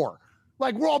last 4.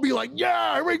 Like, we'll all be like,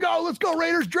 yeah, here we go. Let's go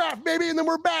Raiders draft, baby. And then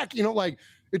we're back. Like,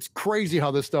 it's crazy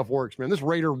how this stuff works, man. This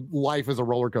Raider life is a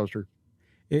roller coaster.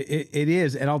 It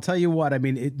is. And I'll tell you what, I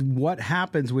mean, what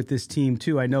happens with this team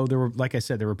too, I know there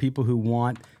were people who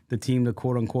want the team to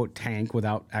quote unquote tank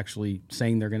without actually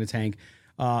saying they're going to tank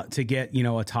to get,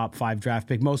 a top 5 draft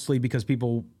pick, mostly because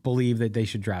people believe that they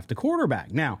should draft a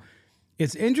quarterback. Now,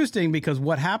 it's interesting because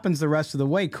what happens the rest of the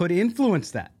way could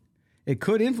influence that. It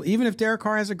could, even if Derek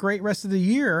Carr has a great rest of the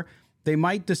year, they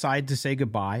might decide to say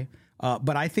goodbye.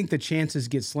 But I think the chances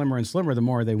get slimmer and slimmer the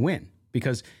more they win.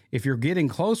 Because if you're getting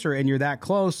closer and you're that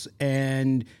close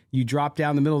and you drop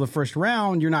down the middle of the first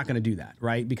round, you're not going to do that,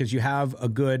 right? Because you have a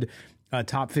good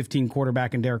top 15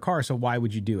 quarterback in Derek Carr, so why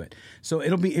would you do it? So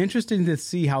it'll be interesting to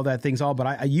see how that thing's all,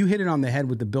 but you hit it on the head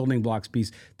with the building blocks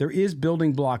piece. There is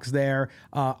building blocks there.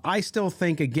 I still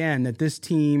think, again, that this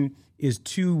team is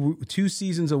two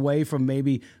seasons away from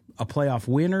maybe a playoff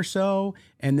win or so,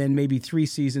 and then maybe 3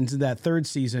 seasons in that third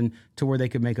season to where they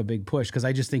could make a big push, because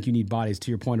I just think you need bodies, to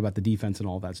your point about the defense and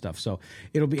all that stuff. So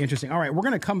it'll be interesting. All right, we're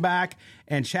going to come back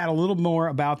and chat a little more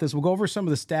about this. We'll go over some of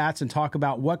the stats and talk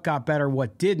about what got better,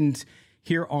 what didn't,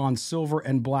 here on Silver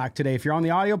and Black today. If you're on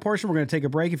the audio portion, we're going to take a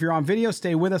break. If you're on video,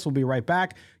 stay with us. We'll be right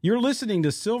back. You're listening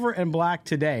to Silver and Black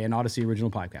today, an Odyssey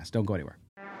original podcast. Don't go anywhere.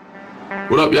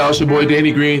 What up, y'all? It's your boy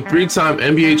Danny Green, 3-time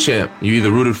NBA champ. You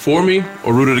either rooted for me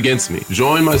or rooted against me.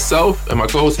 Join myself and my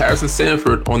co-host Harrison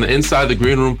Sanford on the Inside the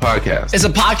Green Room podcast. It's a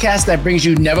podcast that brings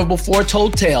you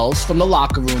never-before-told tales from the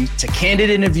locker room to candid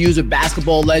interviews with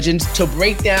basketball legends to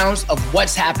breakdowns of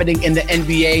what's happening in the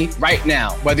NBA right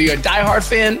now. Whether you're a diehard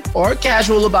fan or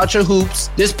casual about your hoops,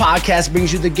 this podcast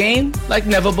brings you the game like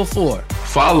never before.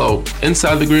 Follow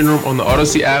Inside the Green Room on the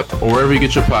Odyssey app or wherever you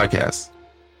get your podcasts.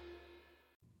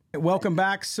 Welcome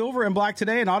back. Silver and Black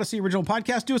today, an Odyssey original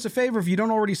podcast. Do us a favor. If you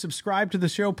don't already subscribe to the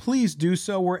show, please do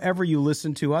so wherever you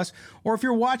listen to us. Or if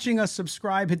you're watching us,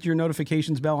 subscribe, hit your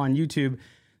notifications bell on YouTube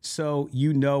so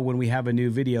you know when we have a new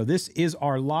video. This is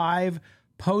our live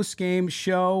post-game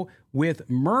show with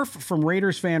Murph from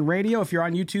Raiders Fan Radio. If you're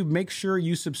on YouTube, make sure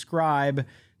you subscribe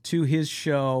to his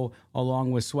show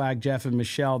along with Swag Jeff and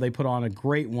Michelle. They put on a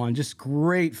great one, just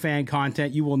great fan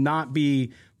content. You will not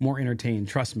be more entertained.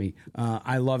 Trust me.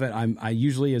 I love it. I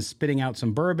usually is spitting out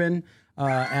some bourbon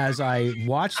as I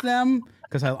watch them,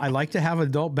 because I like to have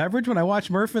adult beverage when I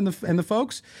watch Murph and the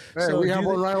folks. Hey, so we have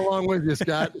one right along with you,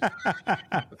 Scott.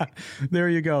 There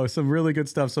you go. Some really good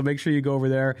stuff. So make sure you go over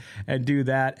there and do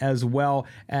that, as well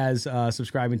as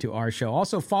subscribing to our show.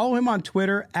 Also, follow him on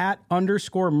Twitter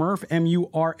 @_Murph,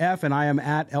 MURF, and I am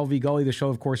 @LV Gully. The show,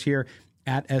 of course, here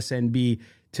at SNB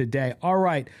Today. All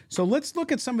right, so let's look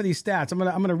at some of these stats. I'm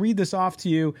gonna read this off to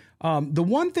you. The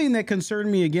one thing that concerned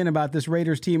me again about this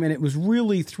Raiders team, and it was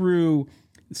really through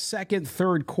second,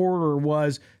 third quarter,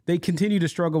 was they continue to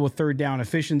struggle with third down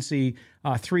efficiency.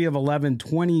 3 of 11,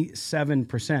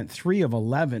 27%. 3 of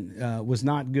 11 was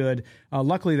not good.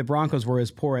 Luckily, the Broncos were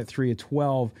as poor at 3 of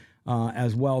 12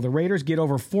 as well. The Raiders get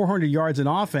over 400 yards in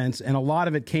offense, and a lot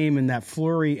of it came in that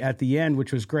flurry at the end,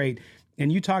 which was great.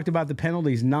 And you talked about the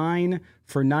penalties, 9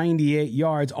 for 98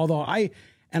 yards. Although I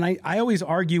always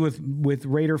argue with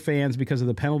Raider fans because of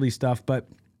the penalty stuff, but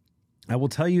I will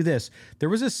tell you this. There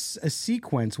was a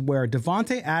sequence where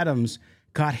Davante Adams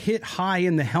got hit high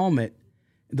in the helmet.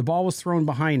 The ball was thrown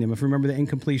behind him, if you remember the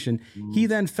incompletion. He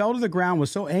then fell to the ground,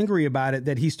 was so angry about it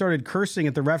that he started cursing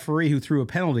at the referee who threw a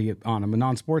penalty on him, a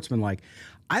non-sportsmanlike.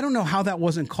 I don't know how that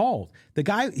wasn't called. The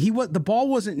guy, the ball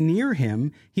wasn't near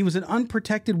him. He was an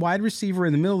unprotected wide receiver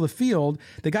in the middle of the field.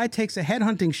 The guy takes a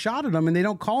headhunting shot at him, and they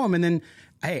don't call him. And then,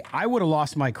 hey, I would have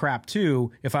lost my crap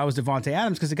too if I was Davante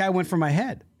Adams, because the guy went for my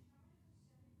head.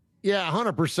 Yeah,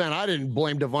 100%. I didn't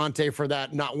blame Davante for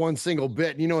that, not one single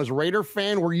bit. You know, as a Raider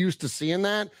fan, we're used to seeing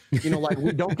that. You know, like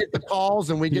we don't get the calls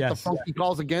and we get the funky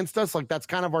calls against us. Like that's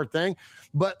kind of our thing.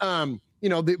 But you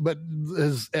know,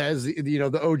 as you know,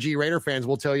 the OG Raider fans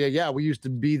will tell you, yeah, we used to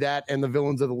be that and the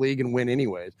villains of the league and win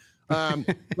anyways.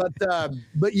 But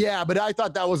I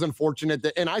thought that was unfortunate.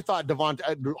 And I thought Davante,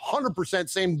 100%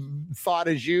 same thought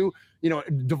as you.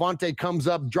 Devontae comes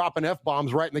up dropping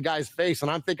F-bombs right in the guy's face, and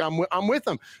I'm with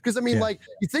him. Because, I mean, like,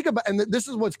 you think about, and this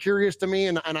is what's curious to me,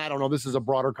 and I don't know, this is a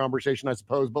broader conversation, I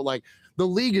suppose, but, like, the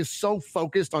league is so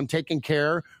focused on taking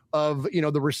care of,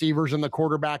 the receivers and the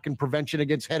quarterback and prevention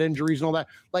against head injuries and all that.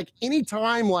 Like,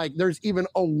 anytime, like, there's even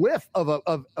a whiff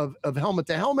of helmet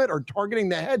to helmet or targeting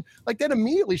the head, like, that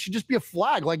immediately should just be a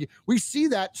flag. Like, we see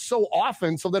that so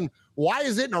often. So then why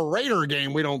is it in a Raider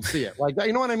game we don't see it? Like,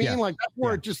 you know what I mean? Like, that's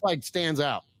where it just, like, stands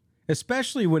out.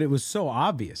 Especially when it was so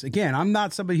obvious. Again, I'm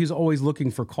not somebody who's always looking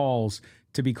for calls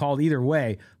to be called either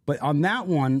way, but on that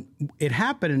one, it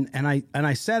happened, and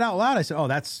I said out loud, I said, "Oh,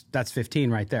 that's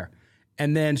 15 right there."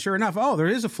 And then, sure enough, there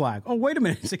is a flag. Oh, wait a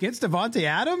minute, it's against Davante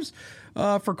Adams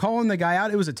for calling the guy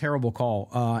out. It was a terrible call,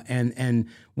 and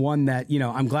one that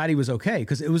I'm glad he was okay,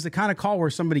 because it was the kind of call where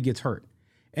somebody gets hurt,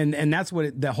 and that's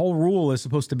what the whole rule is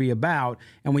supposed to be about.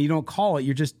 And when you don't call it,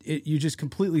 you're just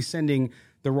completely sending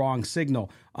the wrong signal.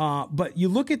 But you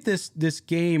look at this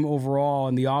game overall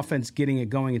and the offense getting it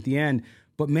going at the end.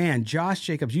 But man, Josh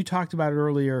Jacobs, you talked about it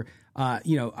earlier.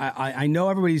 I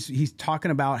know he's talking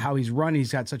about how he's running.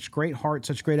 He's got such great heart,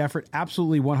 such great effort.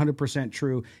 Absolutely 100%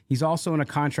 true. He's also in a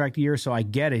contract year, so I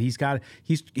get it.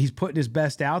 He's putting his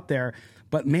best out there.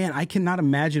 But man, I cannot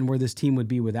imagine where this team would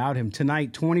be without him.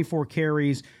 Tonight, 24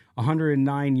 carries,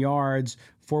 109 yards,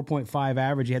 4.5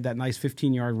 average. He had that nice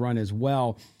 15-yard run as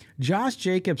well. Josh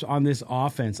Jacobs on this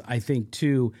offense, I think,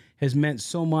 too, has meant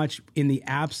so much in the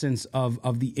absence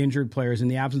of the injured players, in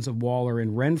the absence of Waller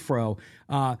and Renfro,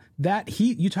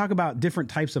 you talk about different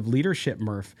types of leadership,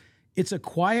 Murph. It's a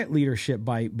quiet leadership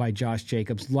by Josh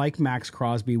Jacobs, like Max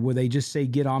Crosby, where they just say,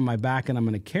 get on my back and I'm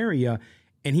going to carry you.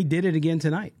 And he did it again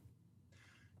tonight.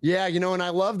 Yeah, and I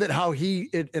love that how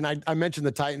I mentioned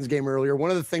the Titans game earlier. One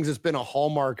of the things that's been a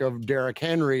hallmark of Derrick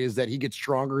Henry is that he gets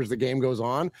stronger as the game goes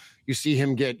on. You see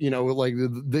him get, like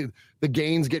the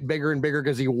gains get bigger and bigger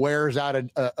because he wears out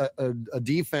a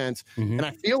defense. Mm-hmm. And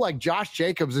I feel like Josh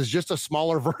Jacobs is just a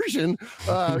smaller version,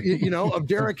 of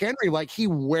Derrick Henry. Like, he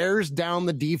wears down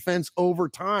the defense over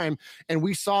time. And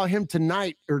we saw him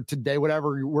tonight or today,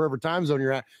 wherever time zone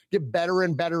you're at, get better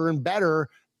and better and better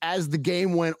as the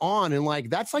game went on. And like,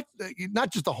 that's like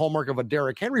not just the hallmark of a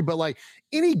Derrick Henry, but like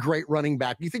any great running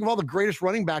back. You think of all the greatest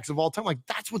running backs of all time, like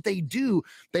that's what they do.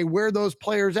 They wear those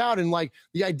players out. And like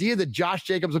the idea that Josh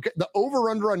Jacobs, the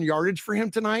over-under on yardage for him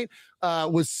tonight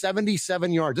was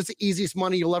 77 yards. That's the easiest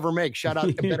money you'll ever make. Shout out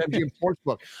to BetMGM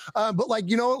Sportsbook. But like,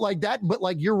 like that, but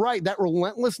like, you're right. That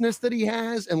relentlessness that he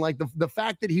has. And like the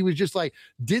fact that he was just like,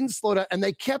 didn't slow down, and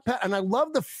they kept, and I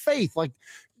love the faith. Like,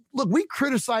 look, we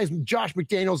criticized Josh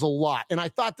McDaniels a lot. And I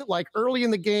thought that like early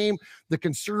in the game, the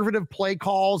conservative play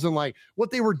calls and like what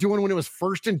they were doing when it was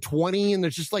 1st and 20, and they're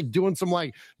just like doing some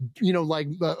like,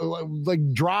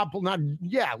 like drop,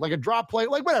 like a drop play,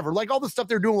 like whatever, like all the stuff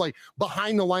they're doing, like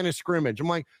behind the line of scrimmage. I'm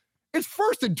like, it's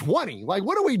 1st and 20. Like,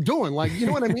 what are we doing? Like, you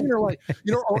know what I mean? Or like,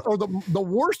 or the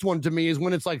worst one to me is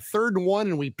when it's like 3rd and 1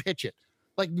 and we pitch it.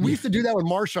 Like, we used to do that with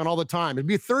Marshawn all the time. It'd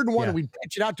be 3rd and 1 and we'd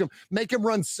pitch it out to him, make him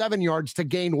run 7 yards to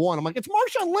gain 1. I'm like, it's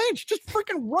Marshawn Lynch. Just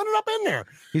freaking run it up in there.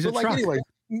 He's a like, truck. anyways,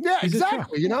 yeah, He's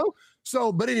exactly.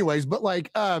 So, but anyways, but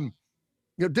like,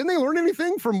 didn't they learn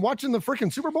anything from watching the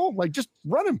freaking Super Bowl? Like, just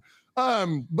run him.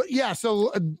 But yeah,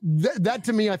 so that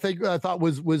to me, I thought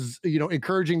was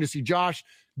encouraging to see Josh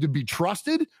to be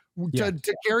trusted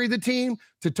to carry the team,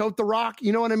 to tote the rock.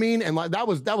 You know what I mean? And like that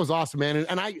was awesome, man.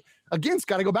 And I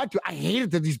got to go back to it. I hate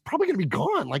it that he's probably going to be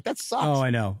gone. Like, that sucks. Oh, I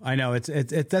know. It's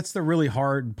that's the really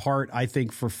hard part, I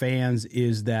think, for fans,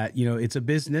 is that, it's a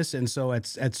business. And so at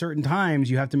certain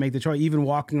times you have to make the choice, even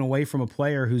walking away from a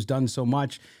player who's done so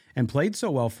much and played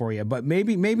so well for you, but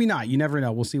maybe not. You never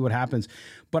know. We'll see what happens.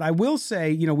 But I will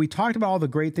say, we talked about all the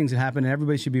great things that happened, and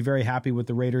everybody should be very happy with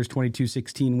the Raiders'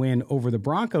 22-16 win over the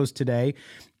Broncos today.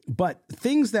 But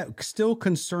things that still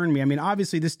concern me, I mean,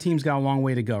 obviously this team's got a long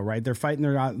way to go, right? They're fighting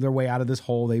their way out of this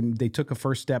hole. They took a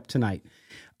first step tonight,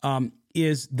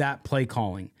 is that play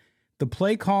calling. The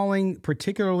play calling,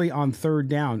 particularly on 3rd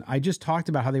down. I just talked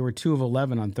about how they were 2 of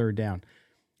 11 on 3rd down.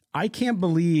 I can't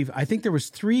believe, I think there was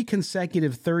 3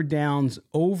 consecutive 3rd downs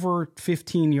over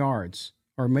 15 yards,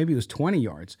 or maybe it was 20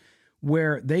 yards,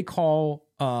 where they call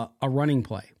a running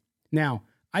play. Now,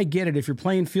 I get it. If you're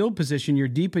playing field position, you're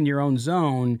deep in your own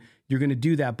zone, you're going to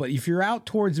do that. But if you're out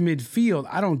towards midfield,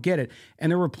 I don't get it.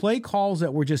 And there were play calls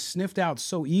that were just sniffed out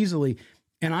so easily.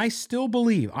 And I still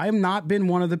believe, I have not been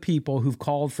one of the people who've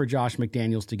called for Josh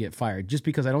McDaniels to get fired, just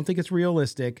because I don't think it's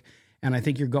realistic. And I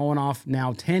think you're going off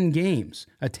now 10 games,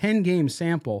 a 10-game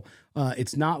sample.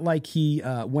 It's not like he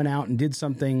went out and did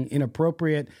something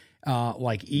inappropriate,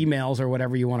 like emails or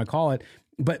whatever you want to call it.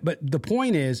 But the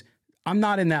point is, I'm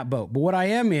not in that boat. But what I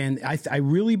am in, I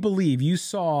really believe you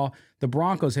saw the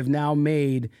Broncos have now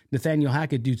made Nathaniel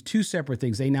Hackett do two separate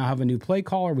things. They now have a new play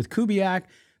caller with Kubiak.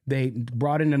 They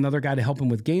brought in another guy to help him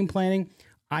with game planning.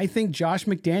 I think Josh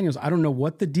McDaniels, I don't know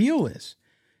what the deal is.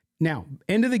 Now,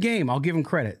 end of the game, I'll give him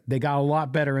credit. They got a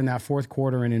lot better in that fourth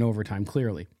quarter and in overtime,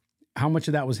 clearly. How much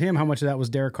of that was him? How much of that was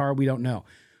Derek Carr? We don't know.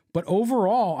 But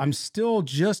overall, I'm still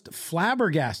just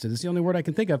flabbergasted. It's the only word I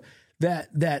can think of.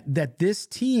 That this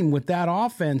team with that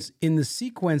offense in the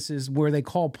sequences where they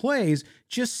call plays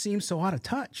just seems so out of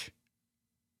touch.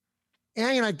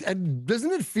 And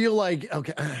doesn't it feel like,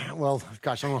 okay, well,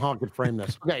 gosh, I don't know how I could frame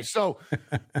this. Okay, so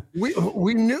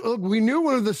we knew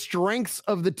one of the strengths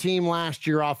of the team last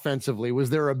year offensively was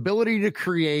their ability to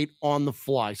create on the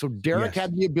fly. So Derek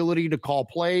had the ability to call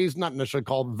plays, not necessarily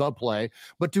call the play,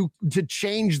 but to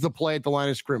change the play at the line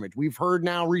of scrimmage. We've heard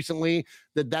now recently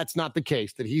that that's not the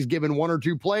case, that he's given one or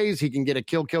two plays. He can get a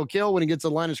kill when he gets to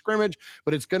the line of scrimmage,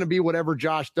 but it's going to be whatever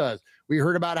Josh does. We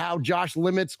heard about how Josh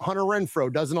limits Hunter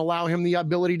Renfrow, doesn't allow him the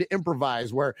ability to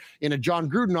improvise, where in a John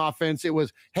Gruden offense, it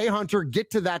was, hey, Hunter,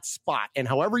 get to that spot. And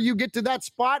however you get to that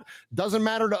spot, doesn't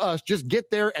matter to us. Just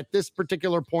get there at this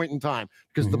particular point in time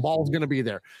because the ball is going to be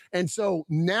there. And so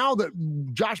now that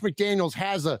Josh McDaniels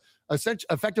has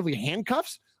effectively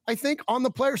handcuffs, I think, on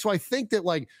the player. So I think that,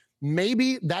 like,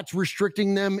 maybe that's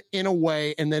restricting them in a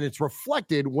way, and then it's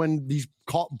reflected when these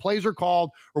plays are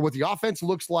called or what the offense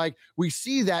looks like. We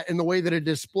see that in the way that it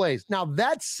displays. Now,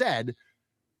 that said,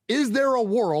 is there a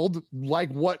world like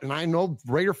what, and I know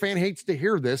Raider fan hates to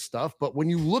hear this stuff, but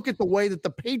when you look at the way that the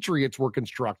Patriots were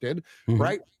constructed,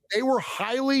 right, they were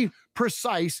highly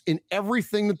precise in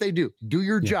everything that they do. Do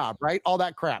your job, right? All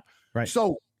that crap. Right.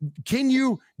 So can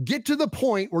you get to the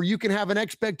point where you can have an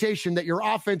expectation that your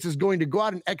offense is going to go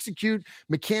out and execute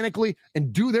mechanically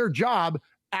and do their job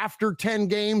after 10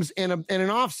 games and an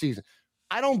offseason?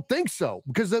 I don't think so,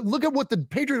 because look at what the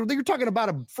Patriots, you're talking about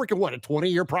a freaking, a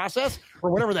 20-year process or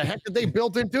whatever the heck that they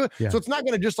built into it. So it's not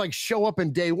going to just like show up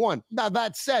in day one. Now,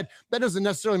 that said, that doesn't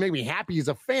necessarily make me happy as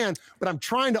a fan, but I'm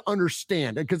trying to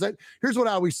understand it, because here's what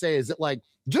I always say is that, like,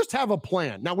 just have a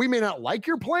plan. Now, we may not like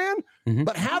your plan,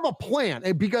 but have a plan,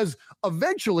 because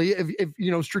eventually, if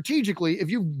you know, strategically, if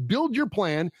you build your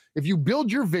plan, if you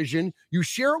build your vision, you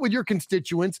share it with your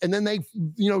constituents, and then they,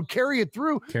 you know, carry it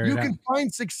through, you can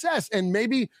find success. And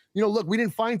maybe, you know, look, we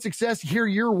didn't find success here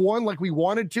year one like we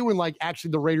wanted to, and like actually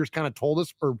the Raiders kind of told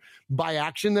us, or by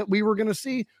action, that we were going to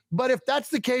see. But if that's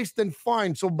the case, then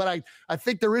fine. So, but I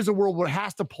think there is a world where it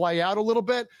has to play out a little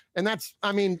bit, and that's,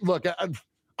 I mean, look,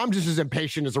 I'm just as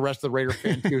impatient as the rest of the Raider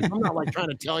fans too. I'm not like trying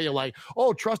to tell you like,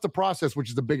 oh, trust the process, which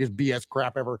is the biggest BS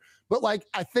crap ever. But like,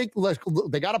 I think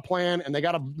they got a plan and they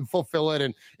got to fulfill it.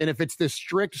 And if it's this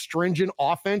strict, stringent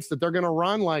offense that they're going to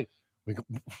run, like,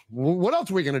 what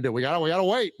else are we going to do? We got to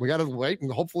wait. We got to wait,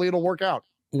 and hopefully it'll work out.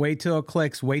 Wait till it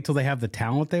clicks. Wait till they have the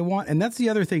talent they want. And that's the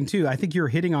other thing too. I think you're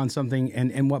hitting on something,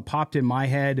 and what popped in my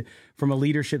head from a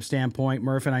leadership standpoint,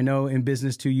 Murph, and I know in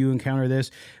business too, you encounter this,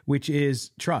 which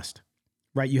is trust.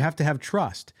 Right? You have to have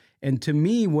trust. And to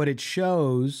me, what it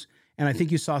shows, and I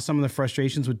think you saw some of the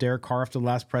frustrations with Derek Carr after the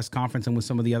last press conference and with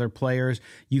some of the other players,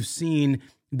 you've seen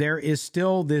there is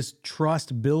still this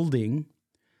trust building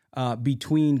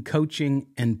between coaching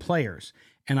and players.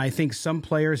 And I think some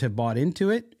players have bought into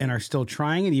it and are still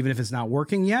trying it, even if it's not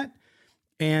working yet.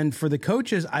 And for the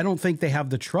coaches, I don't think they have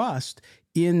the trust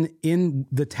in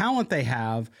the talent they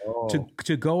have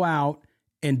to go out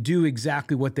and do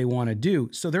exactly what they want to do.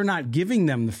 So they're not giving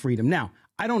them the freedom. Now,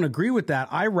 I don't agree with that.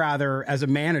 I rather, as a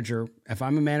manager, if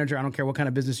I'm a manager, I don't care what kind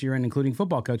of business you're in, including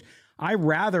football coach, I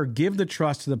rather give the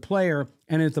trust to the player.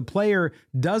 And if the player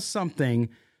does something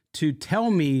to tell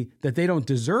me that they don't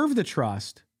deserve the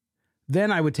trust,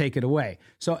 then I would take it away.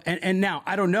 So, and now,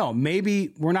 I don't know,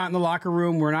 maybe we're not in the locker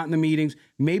room, we're not in the meetings.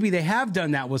 Maybe they have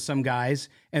done that with some guys,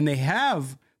 and they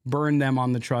have burn them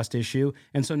on the trust issue.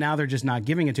 And so now they're just not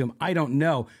giving it to him. I don't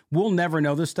know. We'll never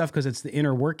know this stuff because it's the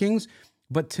inner workings.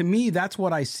 But to me, that's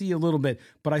what I see a little bit.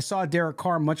 But I saw Derek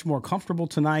Carr much more comfortable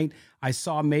tonight. I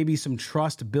saw maybe some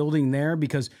trust building there,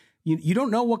 because you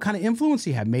don't know what kind of influence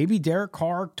he had. Maybe Derek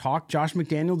Carr talked Josh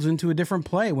McDaniels into a different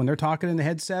play when they're talking in the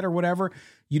headset or whatever.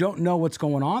 You don't know what's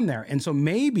going on there. And so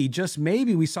maybe, just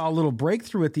maybe, we saw a little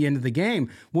breakthrough at the end of the game.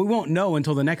 We won't know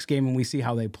until the next game when we see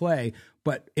how they play.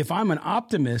 But if I'm an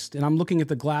optimist and I'm looking at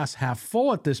the glass half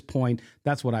full at this point,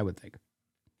 that's what I would think.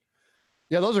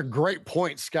 Yeah, those are great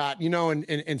points, Scott. You know,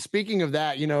 and speaking of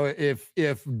that, you know,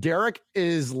 if Derek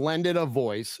is lended a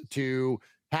voice to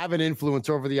have an influence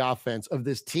over the offense of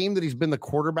this team that he's been the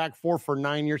quarterback for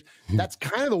 9 years. That's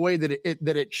kind of the way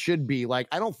that it should be. Like,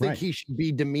 I don't think he should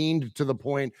be demeaned to the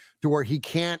point to where he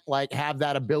can't like have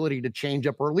that ability to change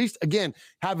up, or at least again,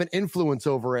 have an influence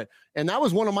over it. And that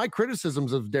was one of my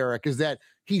criticisms of Derek, is that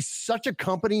he's such a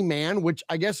company man, which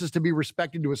I guess is to be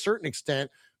respected to a certain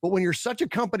extent. But when you're such a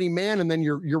company man and then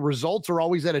your results are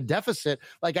always at a deficit,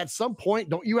 like at some point,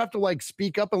 don't you have to like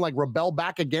speak up and like rebel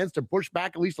back against and push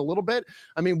back at least a little bit?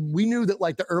 I mean, we knew that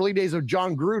like the early days of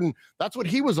John Gruden, that's what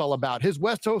he was all about. His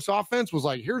West Coast offense was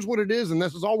like, here's what it is, and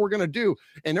this is all we're going to do.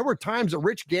 And there were times that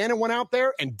Rich Gannon went out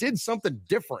there and did something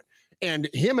different. And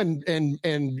him and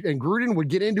Gruden would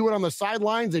get into it on the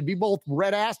sidelines. They'd be both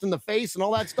red-assed in the face and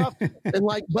all that stuff. And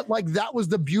like, but like that was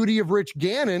the beauty of Rich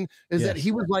Gannon, is that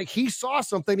he was like, he saw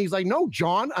something. He's like, no,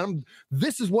 John,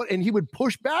 this is what, and he would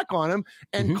push back on him.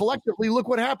 And collectively, look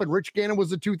what happened. Rich Gannon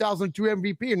was the 2002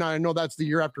 MVP. And I know that's the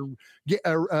year after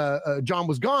John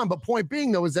was gone. But point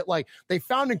being, though, is that like they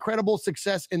found incredible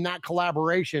success in that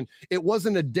collaboration. It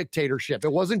wasn't a dictatorship.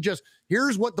 It wasn't just,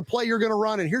 here's what the play you're going to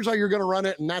run and here's how you're going to run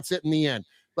it, and that's it in the end.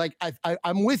 Like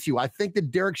I'm with you. I think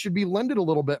that Derek should be lended a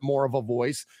little bit more of a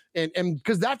voice, and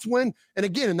because that's when, and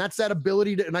again, and that's that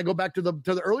ability to, and I go back to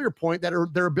the earlier point, that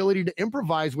their ability to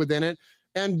improvise within it.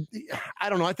 And I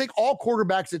don't know. I think all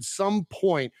quarterbacks at some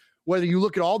point, whether you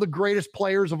look at all the greatest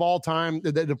players of all time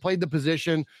that have played the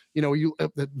position, you know,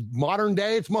 modern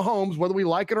day, it's Mahomes, whether we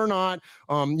like it or not.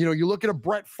 You know, you look at a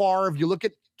Brett Favre, you look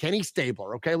at Kenny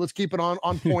Stabler. Okay, let's keep it on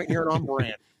point here and on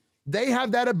brand. They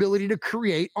have that ability to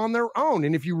create on their own.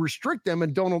 And if you restrict them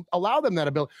and don't allow them that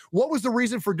ability, what was the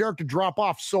reason for Derek to drop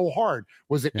off so hard?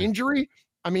 Was it injury?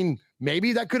 I mean,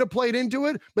 maybe that could have played into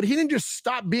it, but he didn't just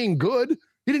stop being good.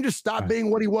 He didn't just stop being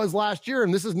what he was last year.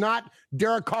 And this is not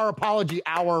Derek Carr apology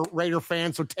hour, Raider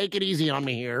fans, so take it easy on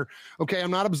me here. Okay, I'm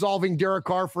not absolving Derek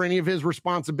Carr for any of his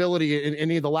responsibility in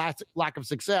any of the lack of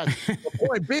success. The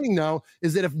point being, though,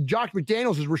 is that if Josh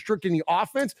McDaniels is restricting the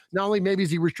offense, not only maybe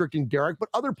is he restricting Derek, but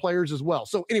other players as well.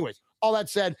 So anyways, all that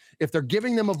said, if they're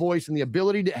giving them a voice and the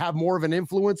ability to have more of an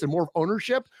influence and more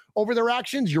ownership over their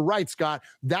actions, you're right, Scott.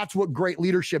 That's what great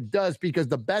leadership does, because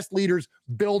the best leaders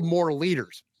build more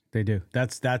leaders. They do.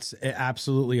 That's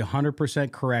absolutely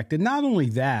 100% correct. And not only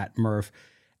that, Murph,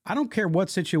 I don't care what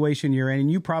situation you're in, and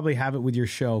you probably have it with your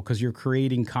show because you're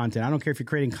creating content. I don't care if you're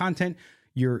creating content,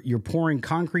 you're pouring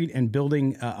concrete and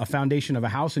building a foundation of a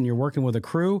house, and you're working with a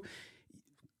crew.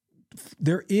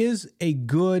 There is a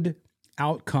good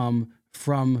outcome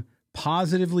from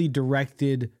positively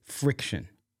directed friction.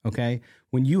 Okay.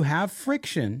 When you have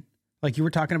friction, like you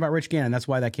were talking about Rich Gannon, that's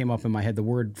why that came up in my head. The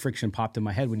word friction popped in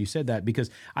my head when you said that,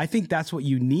 because I think that's what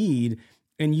you need.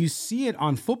 And you see it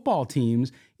on football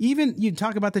teams. Even you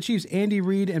talk about the Chiefs, Andy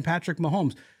Reid and Patrick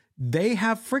Mahomes. They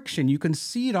have friction. You can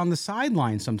see it on the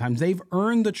sideline sometimes. They've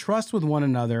earned the trust with one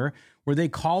another where they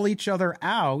call each other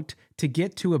out to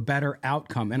get to a better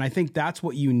outcome. And I think that's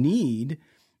what you need.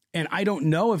 And I don't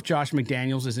know if Josh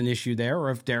McDaniels is an issue there or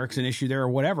if Derek's an issue there or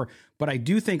whatever, but I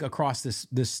do think across this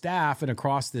staff and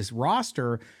across this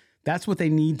roster, that's what they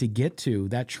need to get to.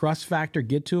 That trust factor,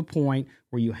 get to a point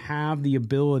where you have the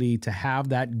ability to have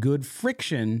that good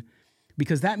friction,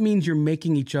 because that means you're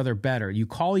making each other better. You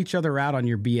call each other out on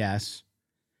your BS,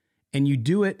 and you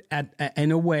do it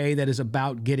in a way that is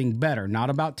about getting better, not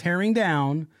about tearing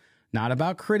down, not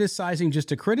about criticizing just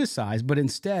to criticize, but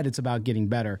instead it's about getting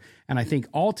better. And I think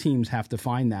all teams have to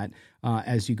find that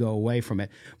as you go away from it.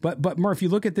 But Murph, you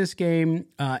look at this game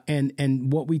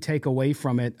and what we take away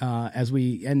from it as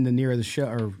we end near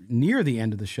the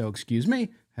end of the show. Excuse me.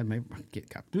 Had my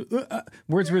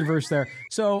words reversed there.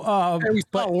 So we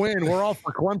still win. We're all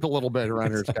verklempt a little bit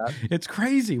around here, Scott. It's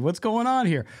crazy. What's going on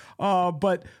here?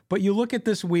 But you look at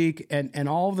this week and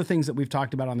all of the things that we've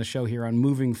talked about on the show here on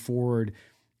moving forward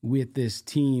with this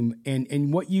team,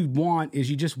 and what you want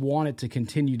is you just want it to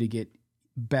continue to get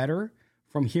better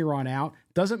from here on out.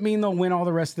 Doesn't mean they'll win all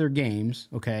the rest of their games.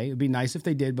 Okay. It'd be nice if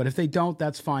they did, but if they don't,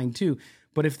 that's fine too.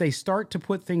 But if they start to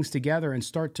put things together and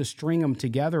start to string them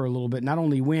together a little bit, not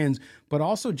only wins, but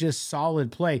also just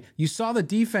solid play. You saw the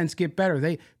defense get better.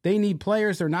 They need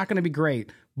players. They're not going to be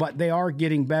great, but they are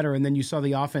getting better. And then you saw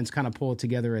the offense kind of pull it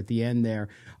together at the end there.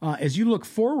 As you look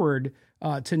forward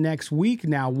to next week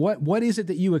now, what is it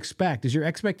that you expect? Is your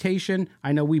expectation,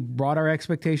 I know we brought our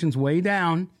expectations way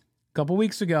down a couple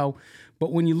weeks ago,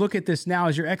 but when you look at this now,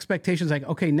 is your expectations like,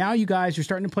 okay, now you guys, you're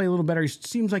starting to play a little better. It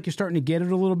seems like you're starting to get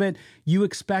it a little bit. You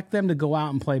expect them to go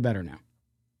out and play better now?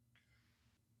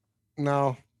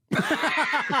 No.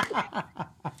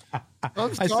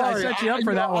 I'm I sorry. set you up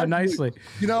for that one nicely.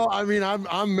 I mean, I'm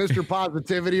Mr.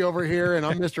 Positivity over here, and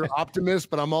I'm Mr. Optimist,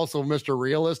 but I'm also Mr.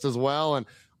 Realist as well. And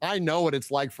I know what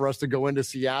it's like for us to go into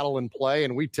Seattle and play,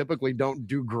 and we typically don't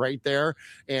do great there.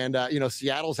 And,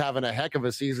 Seattle's having a heck of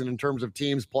a season in terms of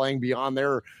teams playing beyond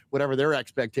whatever their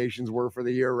expectations were for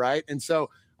the year, right? And so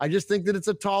I just think that it's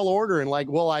a tall order. And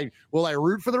will I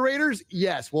root for the Raiders?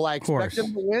 Yes. Will I expect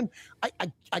them to win?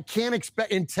 I can't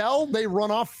expect until they run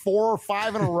off 4 or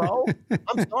 5 in a row.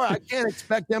 I'm sorry, I can't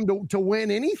expect them to win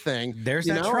anything. There's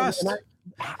that trust.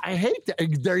 I hate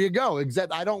that. There you go.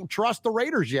 Except I don't trust the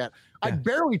Raiders yet. Yeah. I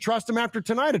barely trust them after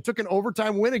tonight. It took an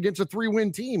overtime win against a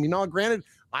 3-win team. Granted,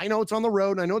 I know it's on the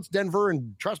road. I know it's Denver,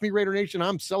 and trust me, Raider Nation,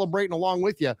 I'm celebrating along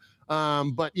with you.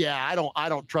 But yeah, I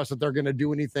don't trust that they're going to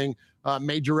do anything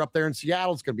major up there in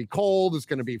Seattle. It's going to be cold. It's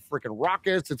going to be freaking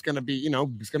raucous. It's going to be,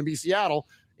 it's going to be Seattle.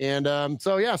 And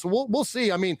so we'll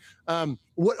see. I mean,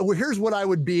 here's what I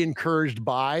would be encouraged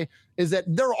by is that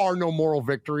there are no moral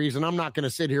victories. And I'm not going to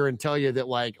sit here and tell you that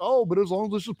but as long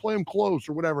as let's just play them close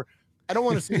or whatever. I don't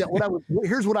want to see that.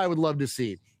 Here's what I would love to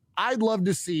see. I'd love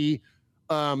to see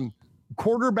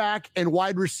quarterback and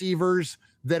wide receivers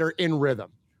that are in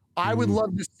rhythm. I would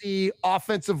love to see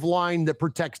offensive line that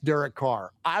protects Derek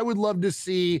Carr. I would love to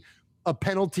see a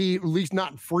penalty, at least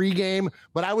not free game,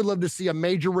 but I would love to see a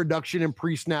major reduction in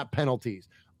pre-snap penalties.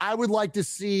 I would like to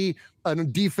see a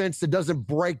defense that doesn't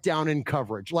break down in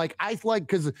coverage.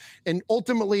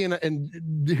 Ultimately,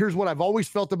 and here's what I've always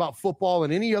felt about football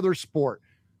and any other sport.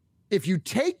 If you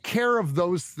take care of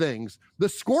those things, the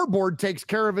scoreboard takes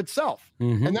care of itself.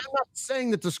 Mm-hmm. And I'm not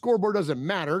saying that the scoreboard doesn't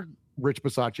matter, Rich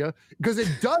Bisaccia, because it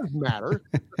does matter.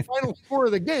 The final score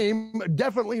of the game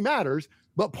definitely matters.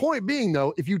 But point being,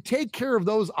 though, if you take care of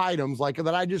those items like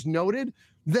that I just noted,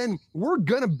 then we're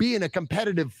going to be in a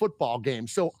competitive football game.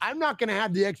 So I'm not going to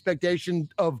have the expectation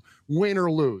of win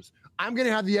or lose. I'm going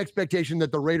to have the expectation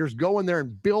that the Raiders go in there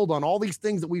and build on all these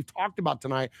things that we've talked about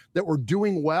tonight that we're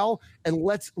doing well, and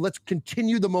let's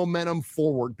continue the momentum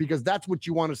forward, because that's what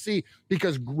you want to see,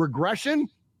 because regression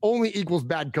only equals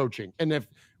bad coaching. And if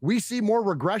we see more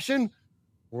regression,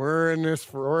 we're in this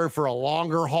for a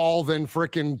longer haul than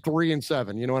freaking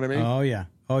 3-7. You know what I mean? Oh yeah.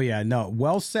 No,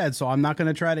 well said. So I'm not going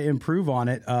to try to improve on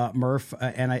it, Murph.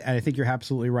 And I think you're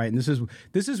absolutely right. And this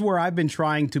is where I've been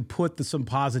trying to put some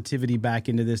positivity back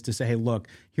into this to say, hey, look,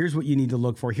 here's what you need to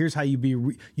look for. Here's how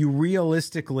you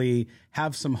realistically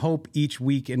have some hope each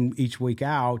week and each week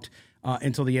out.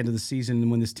 Until the end of the season,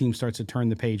 when this team starts to turn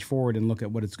the page forward and look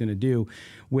at what it's going to do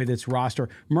with its roster.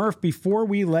 Murph, before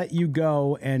we let you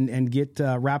go and get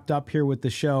wrapped up here with the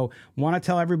show, want to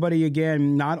tell everybody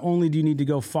again, not only do you need to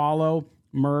go follow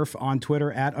Murph on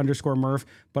Twitter @_Murph,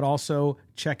 but also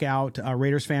check out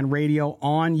Raiders Fan Radio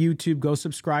on YouTube. Go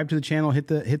subscribe to the channel, hit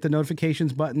the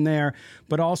notifications button there.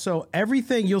 But also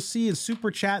everything you'll see is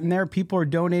Super Chat in there. People are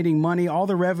donating money. All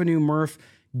the revenue Murph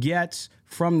gets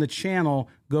from the channel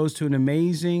goes to an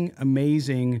amazing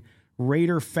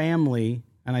Raider family.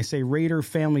 And I say Raider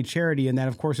family charity, and that,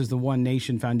 of course, is the One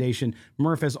Nation Foundation.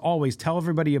 Murph, as always, tell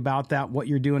everybody about that, what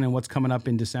you're doing, and what's coming up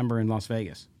in December in Las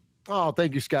Vegas. Oh,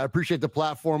 thank you, Scott. I appreciate the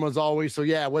platform as always. So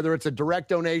yeah, whether it's a direct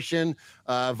donation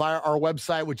via our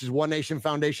website, which is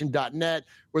onenationfoundation.net,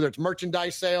 whether it's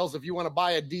merchandise sales, if you want to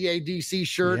buy a DADC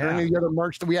shirt or any other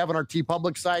merch that we have on our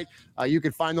TeePublic site, you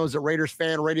can find those at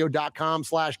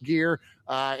RaidersFanRadio.com/gear.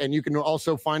 And you can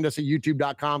also find us at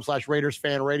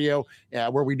youtube.com/RaidersFanRadio,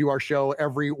 where we do our show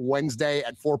every Wednesday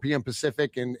at 4 p.m.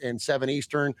 Pacific and 7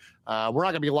 Eastern. We're not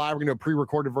going to be live. We're going to do a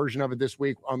pre-recorded version of it this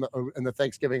week on the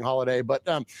Thanksgiving holiday. But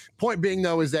point being,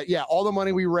 though, is that, all the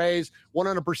money we raise,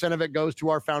 100% of it goes to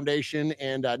our foundation.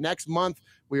 And next month,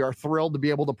 we are thrilled to be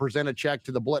able to present a check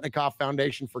to the Blitnikoff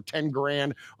Foundation for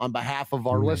 $10,000 on behalf of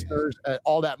our listeners.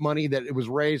 All that money that it was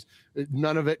raised,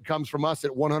 none of it comes from us.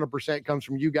 It 100% comes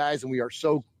from you guys, and we are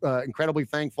so incredibly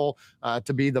thankful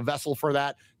to be the vessel for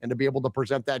that and to be able to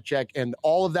present that check. And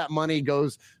all of that money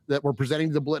that we're presenting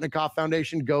to the Blitnikoff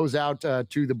Foundation goes out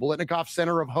to the Blitnikoff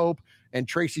Center of Hope and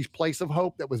Tracy's Place of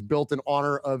Hope that was built in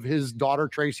honor of his daughter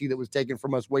Tracy that was taken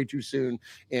from us way too soon.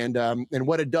 And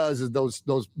what it does is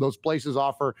those places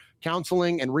offer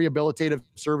counseling and rehabilitative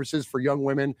services for young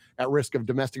women at risk of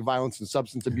domestic violence and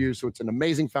substance abuse. So it's an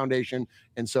amazing foundation,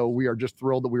 and so we are just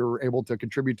thrilled that we were able to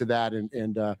contribute to that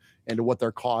and to what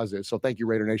their cause is. So thank you,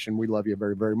 Raider Nation. We love you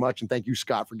very, very much, and thank you,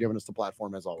 Scott, for giving us the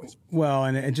platform as always. Well,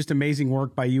 and just amazing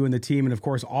work by you and the team, and of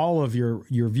course all of your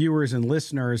viewers and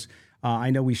listeners.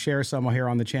 I know we share some here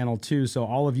on the channel too. So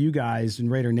all of you guys in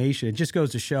Raider Nation, it just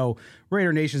goes to show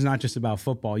Raider Nation is not just about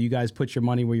football. You guys put your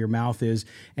money where your mouth is.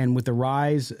 And with the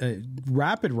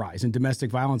rapid rise in domestic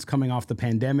violence coming off the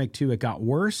pandemic too, it got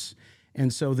worse.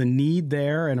 And so the need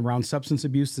there, and around substance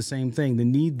abuse, the same thing. The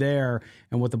need there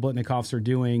and what the Blitnikoffs are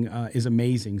doing is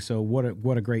amazing. So what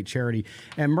a great charity.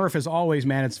 And Murph, as always,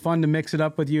 man, it's fun to mix it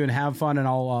up with you and have fun. And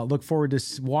I'll look forward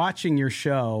to watching your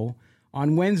show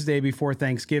on Wednesday before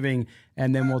Thanksgiving.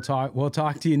 And then we'll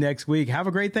talk to you next week. Have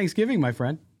a great Thanksgiving, my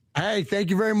friend. Hey, thank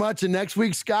you very much. And next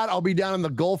week, Scott, I'll be down on the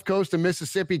Gulf Coast of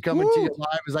Mississippi coming to you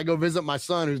live as I go visit my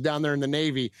son who's down there in the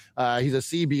Navy. He's a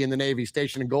CB in the Navy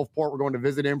stationed in Gulfport. We're going to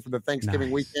visit him for the Thanksgiving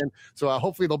weekend. So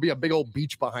hopefully there'll be a big old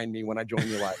beach behind me when I join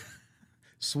you live.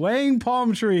 Swaying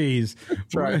palm trees.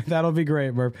 That's right. That'll be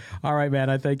great, Murph. All right, man.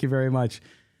 I thank you very much.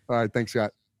 All right. Thanks,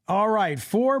 Scott. All right,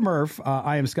 for Murph,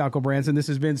 I am Scott Gulbransen. This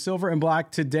has been Silver and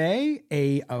Black Today,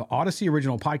 a Odyssey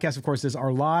original podcast. Of course, this is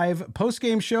our live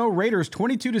post-game show. Raiders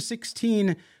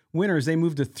 22-16 winners. They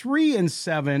moved to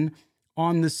 3-7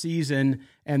 on the season,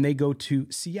 and they go to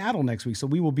Seattle next week. So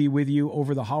we will be with you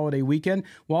over the holiday weekend.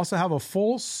 We'll also have a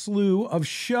full slew of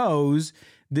shows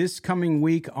this coming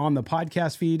week on the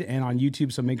podcast feed and on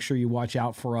YouTube, so make sure you watch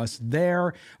out for us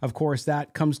there. Of course,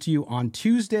 that comes to you on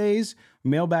Tuesdays.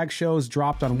 Mailbag shows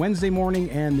dropped on Wednesday morning,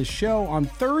 and the show on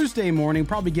Thursday morning.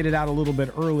 Probably get it out a little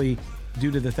bit early due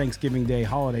to the Thanksgiving Day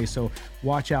holiday, so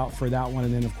watch out for that one.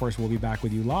 And then, of course, we'll be back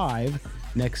with you live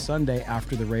next Sunday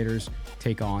after the Raiders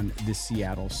take on the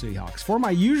Seattle Seahawks. For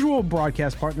my usual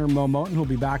broadcast partner, Mo Moten, who'll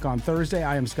be back on Thursday,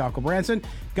 I am Scott Gulbransen.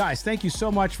 Guys, thank you so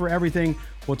much for everything.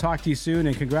 We'll talk to you soon,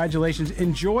 and congratulations.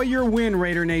 Enjoy your win,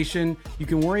 Raider Nation. You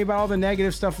can worry about all the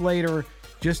negative stuff later.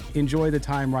 Just enjoy the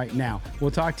time right now.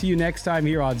 We'll talk to you next time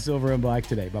here on Silver and Black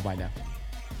Today. Bye-bye now.